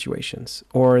family situations,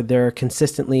 or they're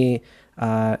consistently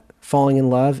falling in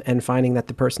love and finding that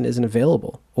the person isn't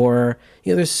available, or,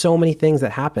 you know, there's so many things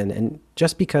that happen. And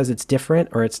just because it's different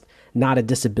or it's not a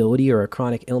disability or a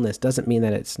chronic illness doesn't mean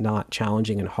that it's not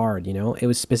challenging and hard. You know, it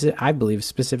was I believe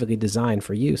specifically designed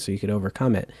for you so you could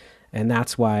overcome it. And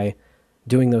that's why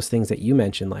doing those things that you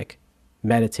mentioned, like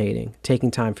meditating,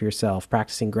 taking time for yourself,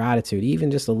 practicing gratitude,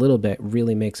 even just a little bit,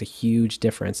 really makes a huge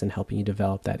difference in helping you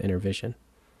develop that inner vision.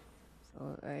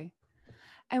 Absolutely.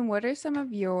 And what are some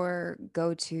of your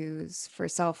go-tos for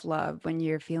self-love when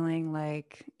you're feeling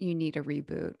like you need a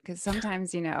reboot? Because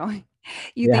sometimes, you know,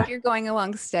 you think Yeah. you're going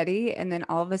along steady, and then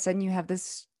all of a sudden you have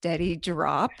this steady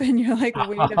drop, and you're like,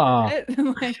 wait a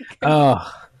minute. Like, Oh,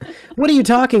 what are you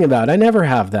talking about? I never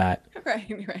have that.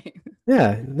 right, right.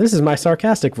 Yeah, this is my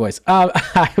sarcastic voice.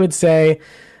 I would say,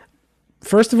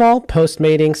 first of all,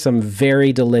 postmating some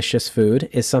very delicious food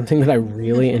is something that I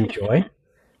really enjoy.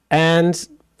 And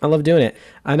I love doing it.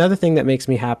 Another thing that makes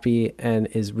me happy and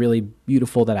is really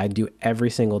beautiful that I do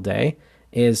every single day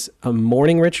is a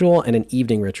morning ritual and an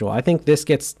evening ritual. I think this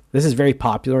is very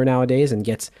popular nowadays and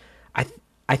gets,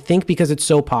 I I think because it's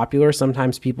so popular,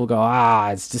 sometimes people go,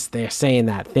 it's just they're saying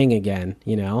that thing again,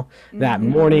 that Mm-hmm.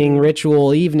 morning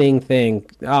ritual, evening thing.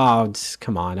 Oh,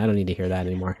 come on. I don't need to hear that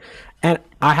anymore. And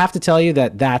I have to tell you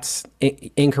that that's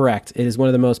incorrect. It is one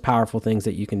of the most powerful things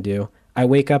that you can do. I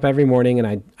wake up every morning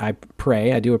and I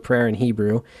pray. I do a prayer in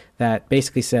Hebrew that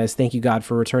basically says, "Thank you, God,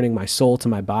 for returning my soul to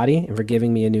my body and for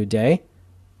giving me a new day."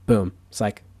 Boom. It's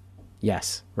like,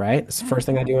 yes, right? It's the Yeah. first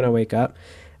thing I do when I wake up.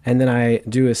 And then I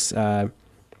do this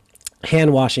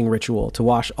hand washing ritual to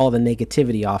wash all the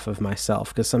negativity off of myself.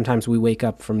 Because sometimes we wake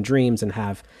up from dreams and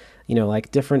have,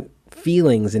 like different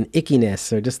feelings and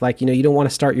ickiness, or just like, you don't want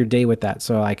to start your day with that.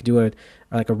 So like do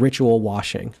a ritual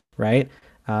washing, right?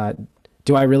 Uh,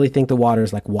 do I really think the water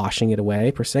is like washing it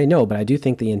away per se? No, but I do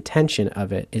think the intention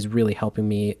of it is really helping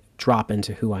me drop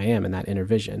into who I am in that inner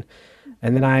vision.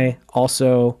 And then I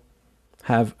also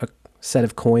have a set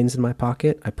of coins in my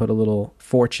pocket. I put a little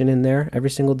fortune in there every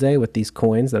single day with these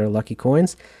coins that are lucky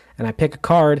coins. And I pick a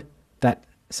card that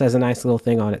says a nice little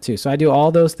thing on it too. So I do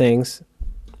all those things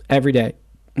every day,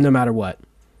 no matter what.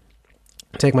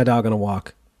 Take my dog on a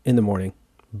walk in the morning.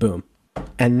 Boom.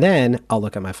 And then I'll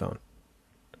look at my phone.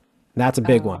 That's a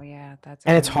big Oh, one. yeah, that's a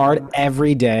And good it's hard one.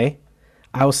 every day.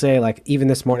 I will say, like, even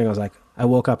this morning, I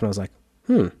woke up and I was like,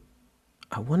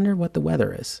 I wonder what the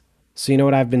weather is. So you know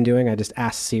what I've been doing? I just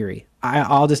ask Siri.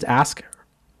 I'll just ask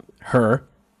her.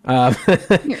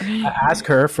 I ask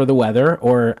her for the weather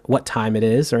or what time it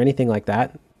is or anything like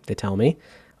that. They tell me.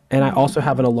 And I Mm-hmm. also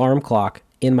have an alarm clock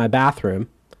in my bathroom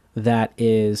that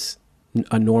is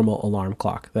a normal alarm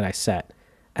clock that I set.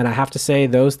 And I have to say,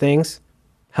 those things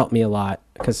help me a lot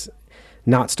because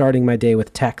not starting my day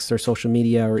with texts or social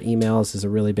media or emails is a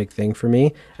really big thing for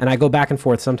me. And I go back and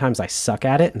forth. Sometimes I suck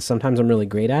at it and sometimes I'm really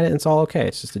great at it. And it's all okay.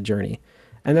 It's just a journey.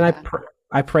 And then Yeah.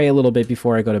 I pray a little bit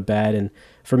before I go to bed. And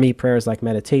for me, prayer is like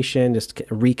meditation, just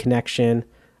reconnection.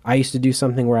 I used to do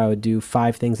something where I would do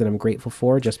 5 things that I'm grateful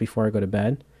for just before I go to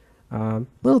bed.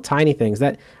 Little tiny things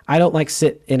that I don't like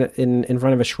sit in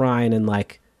front of a shrine and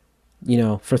like,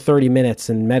 for 30 minutes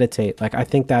and meditate. Like, I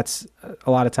think that's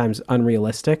a lot of times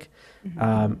unrealistic.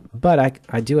 Mm-hmm. But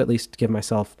I do at least give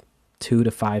myself 2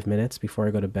 to 5 minutes before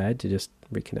I go to bed to just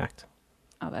reconnect.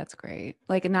 Oh, that's great.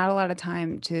 Like, not a lot of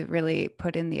time to really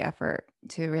put in the effort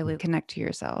to really connect to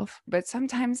yourself. But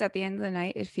sometimes at the end of the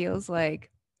night, it feels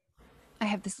like I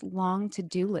have this long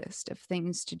to-do list of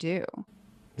things to do.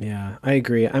 Yeah, I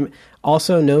agree. I'm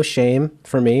also no shame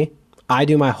for me. I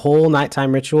do my whole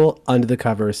nighttime ritual under the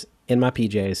covers in my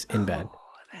PJs in bed. Oh,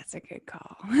 that's a good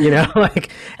call. Like,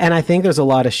 and I think there's a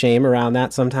lot of shame around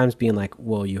that sometimes being like,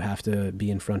 well, you have to be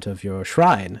in front of your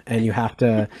shrine and you have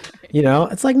to,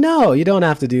 it's like, no, you don't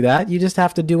have to do that. You just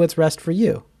have to do what's best for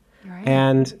you. Right.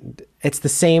 And it's the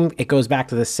same, it goes back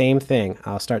to the same thing.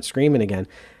 I'll start screaming again.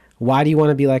 Why do you want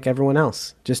to be like everyone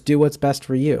else? Just do what's best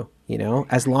for you,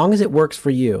 As long as it works for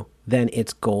you, then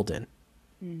it's golden.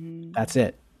 Mm-hmm. That's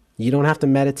it. You don't have to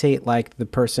meditate like the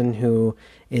person who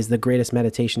is the greatest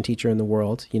meditation teacher in the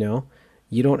world. You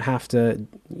don't have to,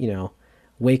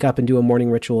 wake up and do a morning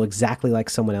ritual exactly like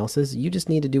someone else's. You just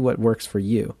need to do what works for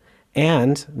you.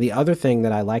 And the other thing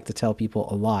that I like to tell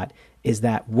people a lot is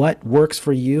that what works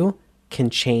for you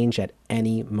can change at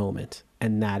any moment,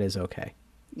 and that is okay.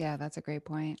 Yeah, that's a great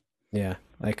point. Yeah,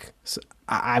 like so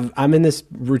I'm in this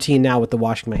routine now with the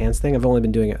washing my hands thing. I've only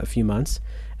been doing it a few months,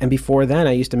 and before then,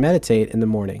 I used to meditate in the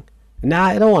morning. Now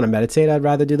I don't want to meditate. I'd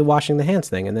rather do the washing the hands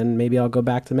thing, and then maybe I'll go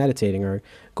back to meditating or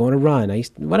go on a run.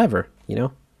 Whatever.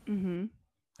 Mm-hmm.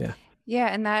 Yeah, Yeah,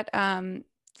 and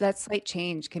that slight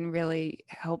change can really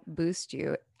help boost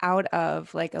you out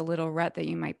of like a little rut that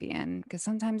you might be in. Because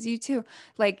sometimes you too,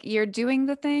 like you're doing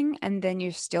the thing and then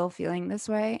you're still feeling this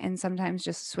way. And sometimes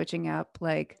just switching up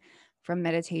like from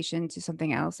meditation to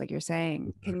something else, like you're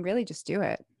saying, can really just do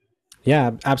it.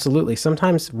 yeah, absolutely.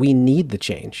 Sometimes we need the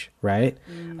change, right?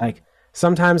 Mm. Like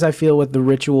sometimes I feel with the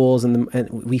rituals and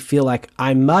we feel like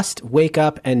I must wake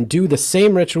up and do the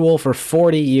same ritual for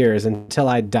 40 years until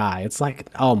I die. It's like,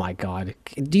 oh my God,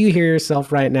 do you hear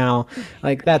yourself right now?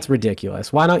 Like, that's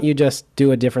ridiculous. Why don't you just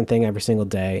do a different thing every single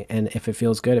day? And if it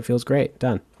feels good, it feels great.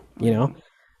 Done, you know? Right.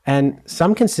 And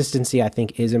some consistency, I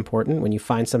think, is important. When you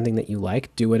find something that you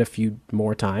like, do it a few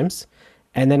more times.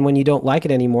 And then when you don't like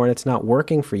it anymore and it's not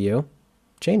working for you,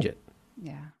 change it.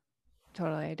 Yeah,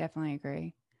 totally. I definitely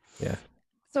agree. Yeah.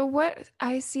 So what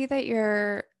I see that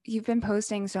you've been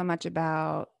posting so much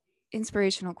about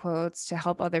inspirational quotes to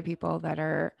help other people that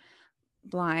are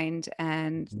blind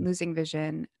and losing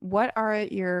vision. What are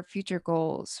your future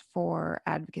goals for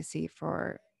advocacy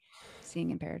for seeing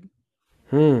impaired?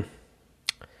 Hmm.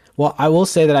 Well, I will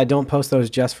say that I don't post those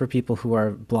just for people who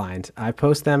are blind. I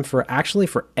post them for actually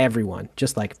for everyone,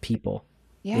 just like people,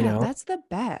 you Yeah, know? that's the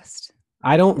best.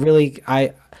 I don't really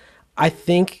I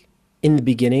think in the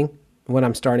beginning when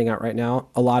I'm starting out right now,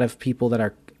 a lot of people that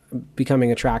are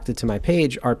becoming attracted to my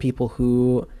page are people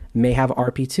who may have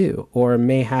RP2 or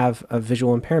may have a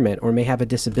visual impairment or may have a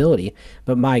disability.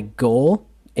 But my goal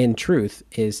in truth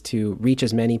is to reach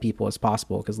as many people as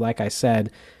possible because like I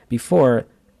said before,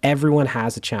 everyone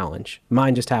has a challenge.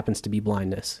 Mine just happens to be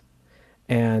blindness.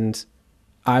 And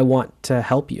I want to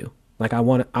help you. Like I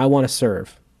want to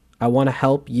serve. I want to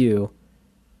help you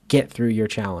get through your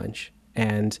challenge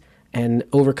and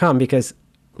overcome because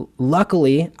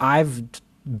luckily I've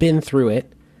been through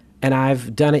it and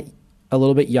I've done it a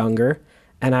little bit younger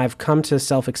and I've come to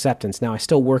self-acceptance. Now I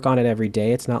still work on it every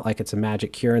day. It's not like it's a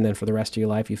magic cure and then for the rest of your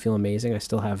life you feel amazing. I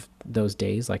still have those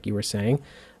days like you were saying,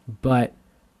 but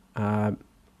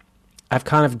I've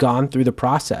kind of gone through the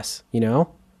process, you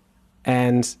know?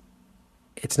 And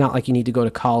it's not like you need to go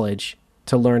to college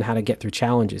to learn how to get through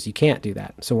challenges. You can't do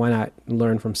that. So why not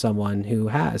learn from someone who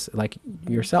has, like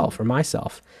yourself or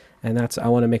myself? And that's, I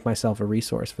want to make myself a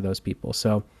resource for those people.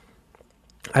 So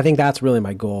I think that's really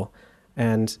my goal.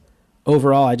 And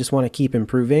overall, I just want to keep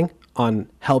improving on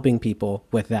helping people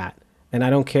with that. And I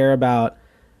don't care about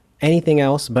anything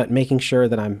else but making sure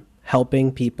that I'm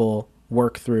helping people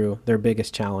work through their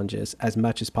biggest challenges as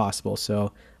much as possible.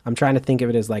 So I'm trying to think of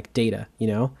it as like data, you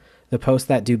know? The posts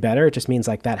that do better, it just means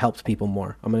like that helps people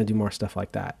more. I'm going to do more stuff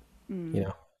like that. You Mm,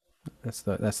 know, that's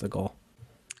the goal.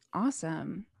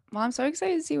 awesome. Well, I'm so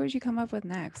excited to see what you come up with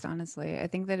next, honestly. I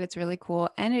think that it's really cool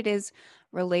and it is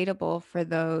relatable for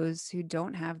those who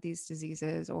don't have these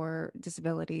diseases or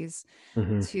disabilities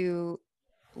Hmm. to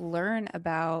learn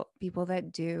about people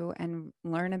that do and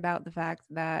learn about the fact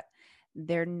that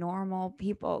they're normal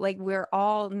people. Like we're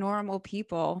all normal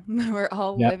people. We're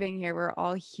all Yep. living here. We're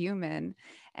all human.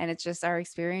 And it's just our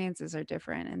experiences are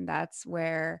different. And that's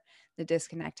where the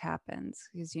disconnect happens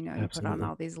because you put on Absolutely.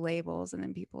 all these labels and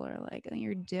then people are like, oh,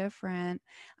 you're different.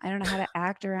 I don't know how to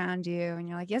act around you. And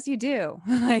you're like, yes, you do.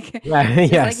 Like Right.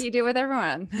 just like Yes. you do with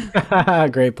everyone.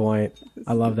 Great point.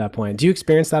 I love that point. Do you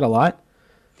experience that a lot?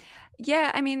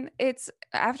 Yeah, I mean, it's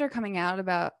after coming out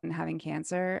about having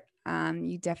cancer,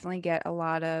 you definitely get a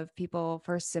lot of people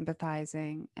first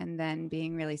sympathizing and then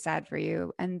being really sad for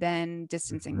you and then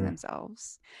distancing Mhm.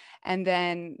 themselves. And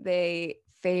then they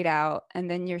fade out and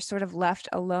then you're sort of left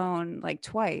alone like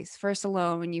twice. First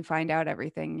alone when you find out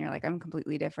everything and you're like, I'm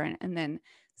completely different. And then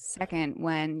second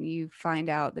when you find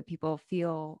out that people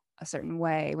feel a certain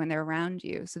way when they're around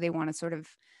you. So they want to sort of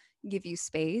give you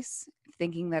space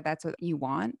thinking that that's what you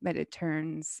want, but it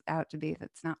turns out to be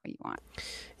that's not what you want.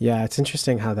 Yeah, it's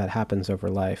interesting how that happens over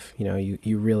life. You know,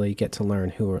 you really get to learn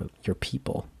who are your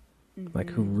people,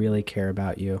 like who Hmm. really care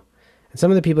about you. And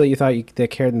some of the people that you thought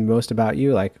that cared the most about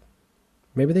you, like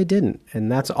maybe they didn't.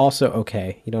 And that's also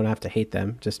okay. You don't have to hate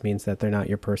them. It just means that they're not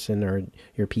your person or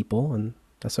your people, and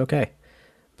that's okay.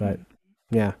 But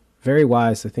yeah, very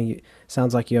wise. I think it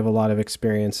sounds like you have a lot of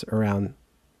experience around,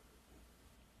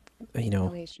 you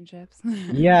know, Relationships.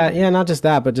 yeah, yeah, not just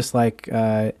that, but just like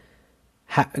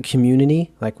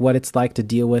community, like what it's like to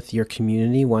deal with your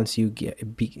community once you get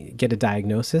a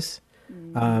diagnosis.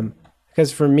 Mm. Um,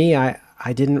 because for me, I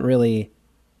didn't really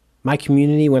my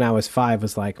community when I was 5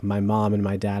 was like my mom and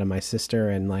my dad and my sister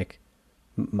and like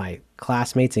my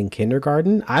classmates in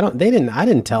kindergarten. I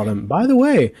didn't tell them, by the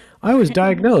way, I was Right.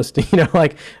 diagnosed,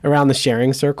 like around the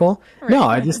sharing circle. No, Right.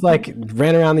 I just like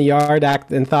ran around the yard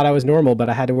act and thought I was normal, but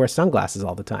I had to wear sunglasses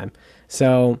all the time.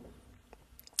 So,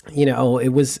 it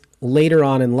was later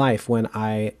on in life when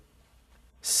I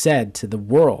said to the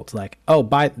world, like, oh,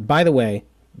 by the way,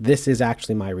 this is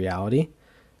actually my reality.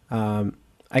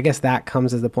 I guess that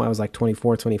comes as the point I was like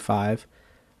 24, 25.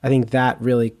 I think that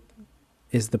really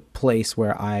is the place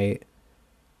where I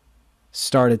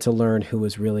started to learn who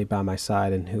was really by my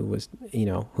side and who was,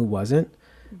 who wasn't.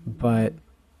 But Mhm.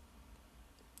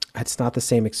 it's not the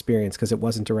same experience because it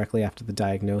wasn't directly after the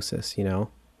diagnosis. So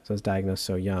I was diagnosed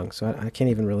so young. So I can't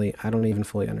even really, I don't even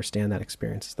fully understand that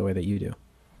experience the way that you do.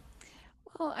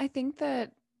 Well, I think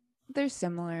that they're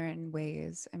similar in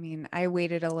ways. I mean, I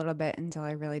waited a little bit until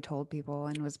I really told people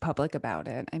and was public about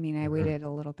it. I mean, I Mhm. waited a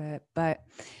little bit, but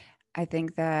I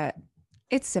think that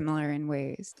it's similar in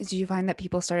ways. Did you find that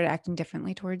people started acting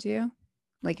differently towards you?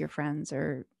 Like your friends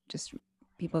or just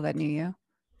people that knew you?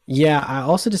 Yeah, I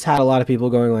also just had a lot of people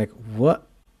going like, what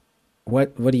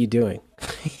are you doing?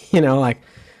 Like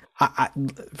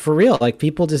for real, like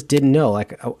people just didn't know.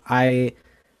 Like I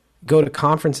go to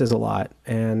conferences a lot,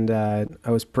 and I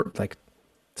was like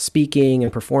speaking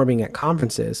and performing at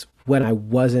conferences when I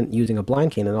wasn't using a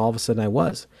blind cane, and all of a sudden I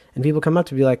was. And people come up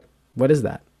to be like, "What is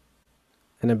that?"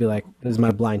 And I'd be like, "This is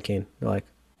my blind cane." They're like,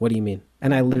 "What do you mean?"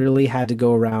 And I literally had to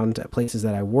go around at places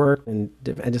that I worked and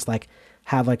just like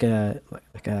have like a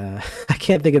I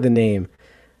can't think of the name.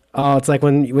 Oh, it's like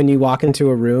when you walk into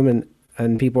a room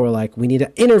and people are like, "We need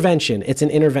an intervention." It's an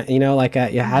intervention, like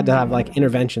you had to have like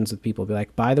interventions with people. Be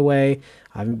like, "By the way,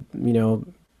 I'm,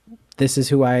 this is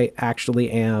who I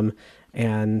actually am,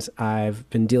 and I've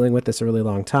been dealing with this a really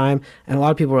long time." And a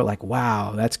lot of people are like,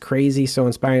 "Wow, that's crazy, so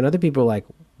inspiring." And other people are like,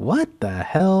 "What the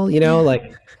hell?"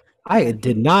 Like I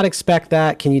did not expect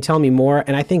that. Can you tell me more?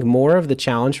 And I think more of the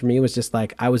challenge for me was just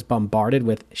like I was bombarded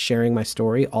with sharing my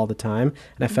story all the time,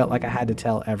 and I felt like I had to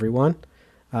tell everyone.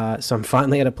 So I'm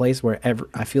finally at a place where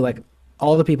I feel like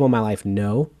all the people in my life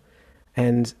know,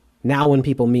 and now when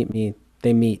people meet me,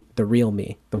 they meet the real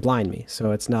me, the blind me.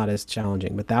 So it's not as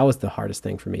challenging. But that was the hardest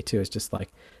thing for me too, is just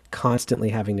like constantly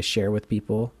having to share with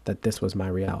people that this was my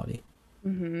reality.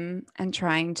 And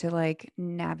trying to like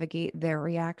navigate their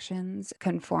reactions,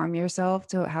 conform yourself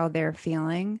to how they're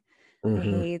feeling. I Hmm.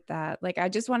 hate that. Like, I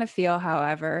just want to feel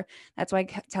however. That's why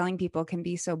telling people can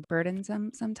be so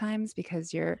burdensome sometimes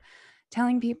because you're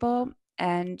telling people,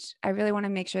 and I really want to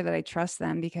make sure that I trust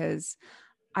them because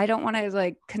I don't want to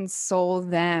like console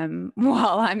them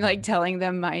while I'm like telling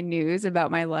them my news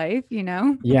about my life, you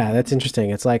know? Yeah, that's interesting.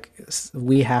 It's like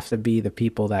we have to be the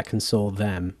people that console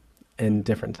them in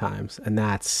different times. And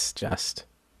that's just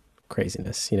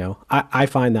craziness. I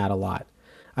find that a lot.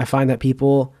 I find that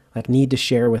people like need to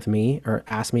share with me or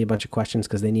ask me a bunch of questions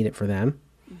because they need it for them.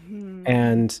 Hmm.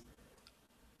 And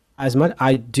as much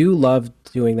I do love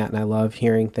doing that and I love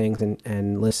hearing things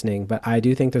and listening, but I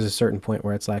do think there's a certain point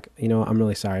where it's like, I'm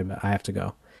really sorry, but I have to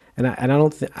go. And I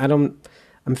don't think I don't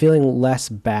I'm feeling less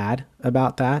bad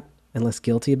about that and less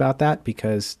guilty about that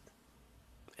because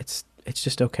it's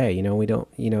just okay. We don't,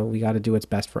 we got to do what's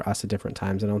best for us at different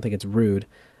times. I don't think it's rude.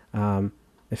 Um,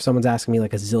 if someone's asking me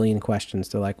like a zillion questions,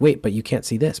 they're like, "Wait, but you can't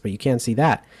see this, but you can't see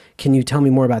that. Can you tell me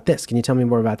more about this? Can you tell me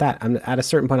more about that?" I'm at a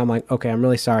certain point. I'm like, "Okay, I'm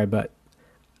really sorry, but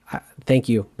thank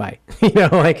you, bye."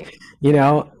 Right.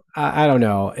 Yeah. I don't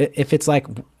know if it's like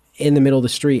in the middle of the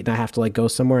street and I have to like go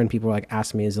somewhere and people are like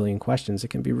asking me a zillion questions. It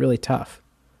can be really tough.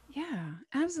 Yeah,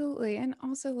 absolutely. And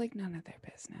also like none of their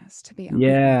business, to be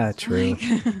Yeah, honest. true. Like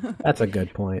That's a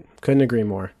good point. Couldn't agree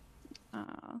more.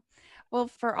 oh. Well,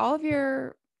 for all of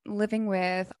your living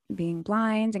with being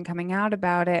blind and coming out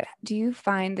about it, do you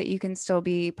find that you can still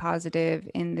be positive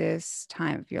in this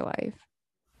time of your life?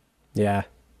 Yeah,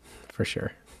 for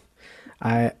sure.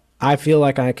 I feel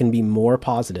like I can be more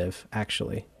positive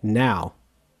actually now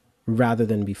rather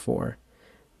than before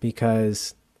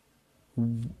because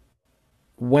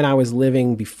when I was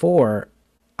living before,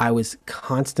 I was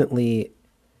constantly,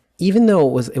 even though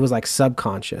it was like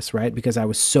subconscious, right? Because I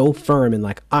was so firm in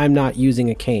like I'm not using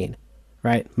a cane,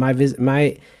 right? My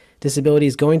disability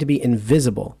is going to be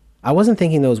invisible. I wasn't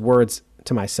thinking those words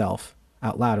to myself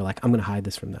out loud or like I'm going to hide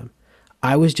this from them.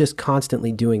 I was just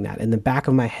constantly doing that. In the back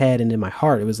of my head and in my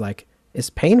heart, it was like it's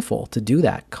painful to do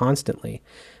that constantly.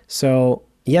 So,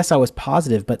 yes, I was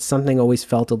positive, but something always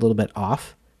felt a little bit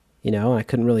off, and I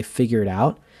couldn't really figure it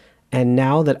out. And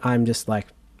now that I'm just like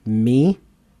me,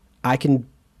 I can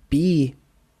be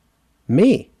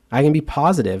me. I can be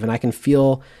positive and I can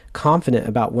feel confident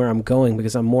about where I'm going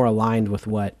because I'm more aligned with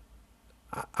what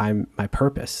I'm my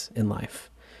purpose in life.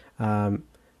 Um,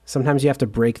 Sometimes you have to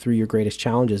break through your greatest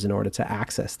challenges in order to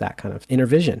access that kind of inner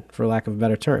vision, for lack of a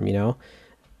better term.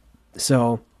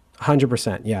 So,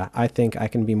 100%, yeah, I think I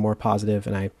can be more positive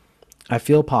and I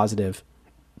feel positive.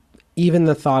 Even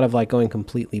the thought of like going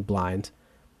completely blind,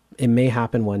 it may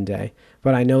happen one day,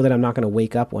 but I know that I'm not going to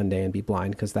wake up one day and be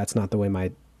blind because that's not the way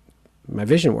my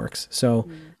vision works. So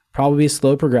Mhm. probably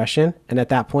slow progression. And at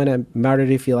that point, I'm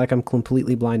already feel like I'm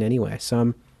completely blind anyway.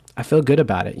 So I feel good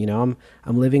about it. I'm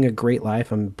living a great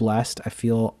life. I'm blessed. I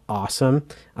feel awesome.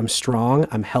 I'm strong.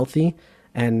 I'm healthy.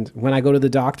 And when I go to the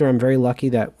doctor, I'm very lucky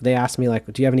that they ask me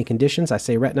like, "Do you have any conditions?" I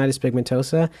say retinitis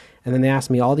pigmentosa, and then they ask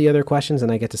me all the other questions,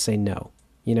 and I get to say no.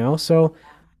 So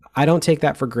I don't take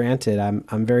that for granted.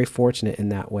 I'm very fortunate in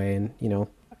that way, and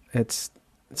it's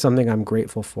something I'm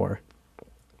grateful for.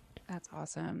 That's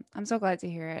awesome. I'm so glad to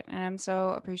hear it. And I'm so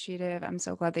appreciative. I'm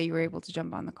so glad that you were able to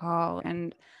jump on the call.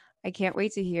 And I can't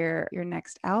wait to hear your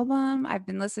next album. I've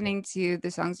been listening to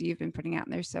the songs that you've been putting out,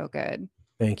 and they're so good.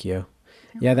 Thank you.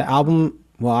 You're Yeah, the welcome. album.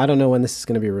 Well, I don't know when this is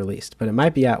going to be released, but it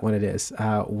might be out when it is.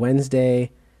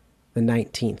 Wednesday, the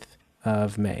 19th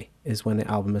of May is when the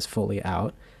album is fully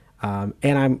out. And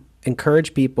I'm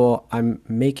encourage people. I'm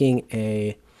making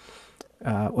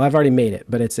well, I've already made it,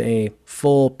 but it's a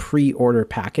full pre-order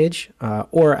package.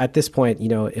 Or at this point,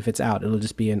 if it's out, it'll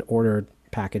just be an ordered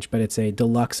package, but it's a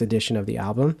deluxe edition of the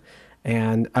album.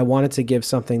 And I wanted to give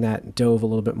something that dove a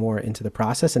little bit more into the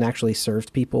process and actually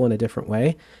served people in a different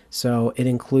way. So it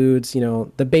includes,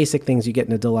 the basic things you get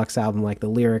in a deluxe album, like the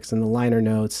lyrics and the liner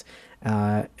notes.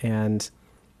 And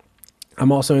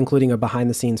I'm also including a behind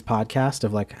the scenes podcast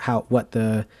of like what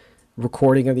the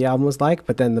recording of the album was like.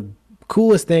 But then the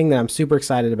coolest thing that I'm super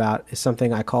excited about is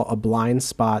something I call a blind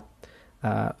spot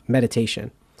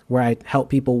meditation, where I help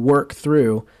people work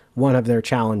through one of their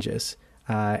challenges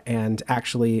and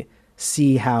actually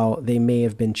see how they may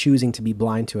have been choosing to be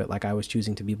blind to it, like I was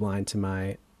choosing to be blind to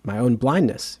my own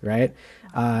blindness, right?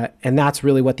 And that's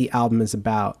really what the album is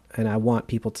about. And I want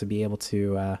people to be able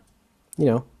to,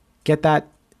 get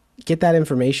that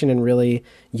information and really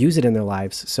use it in their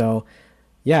lives. So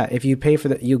yeah, if you pay for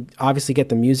that, you obviously get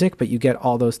the music, but you get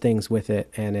all those things with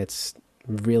it, and it's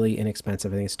really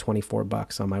inexpensive. I think it's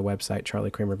 $24 on my website,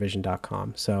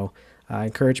 charliekramervision.com. So I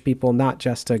encourage people not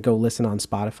just to go listen on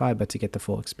Spotify, but to get the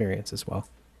full experience as well.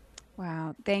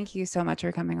 Wow. Thank you so much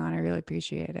for coming on. I really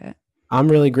appreciate it. I'm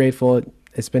really grateful.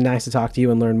 It's been nice to talk to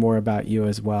you and learn more about you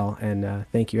as well. And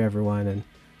thank you, everyone, and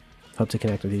hope to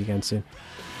connect with you again soon.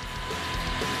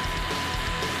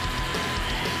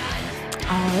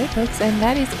 All right, folks, and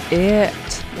that is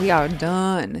it. We are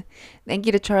done. Thank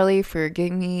you to Charlie for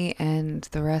giving me and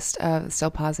the rest of the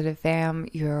Still Positive fam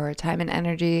your time and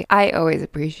energy. I always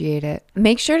appreciate it.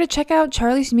 Make sure to check out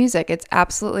Charlie's music. It's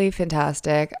absolutely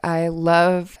fantastic. I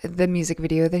love the music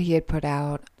video that he had put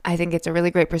out. I think it's a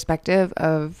really great perspective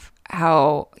of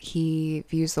how he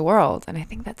views the world. And I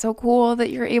think that's so cool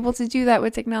that you're able to do that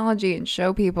with technology and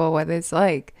show people what it's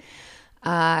like.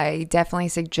 I definitely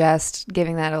suggest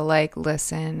giving that a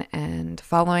listen, and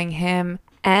following him.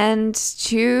 And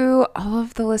to all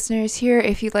of the listeners here,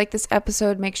 if you like this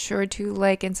episode, make sure to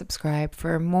like and subscribe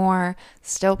for more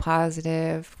Still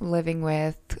Positive, living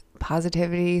with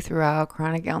positivity throughout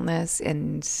chronic illness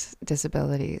and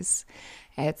disabilities.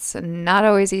 It's not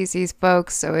always easy,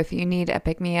 folks, so if you need a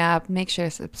pick-me-up, make sure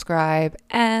to subscribe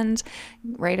and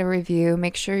write a review.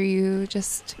 Make sure you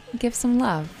just give some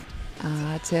love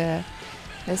to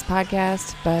this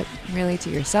podcast, but really to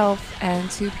yourself and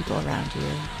to people around you.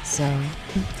 So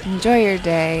enjoy your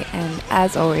day, and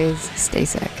as always, stay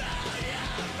sick.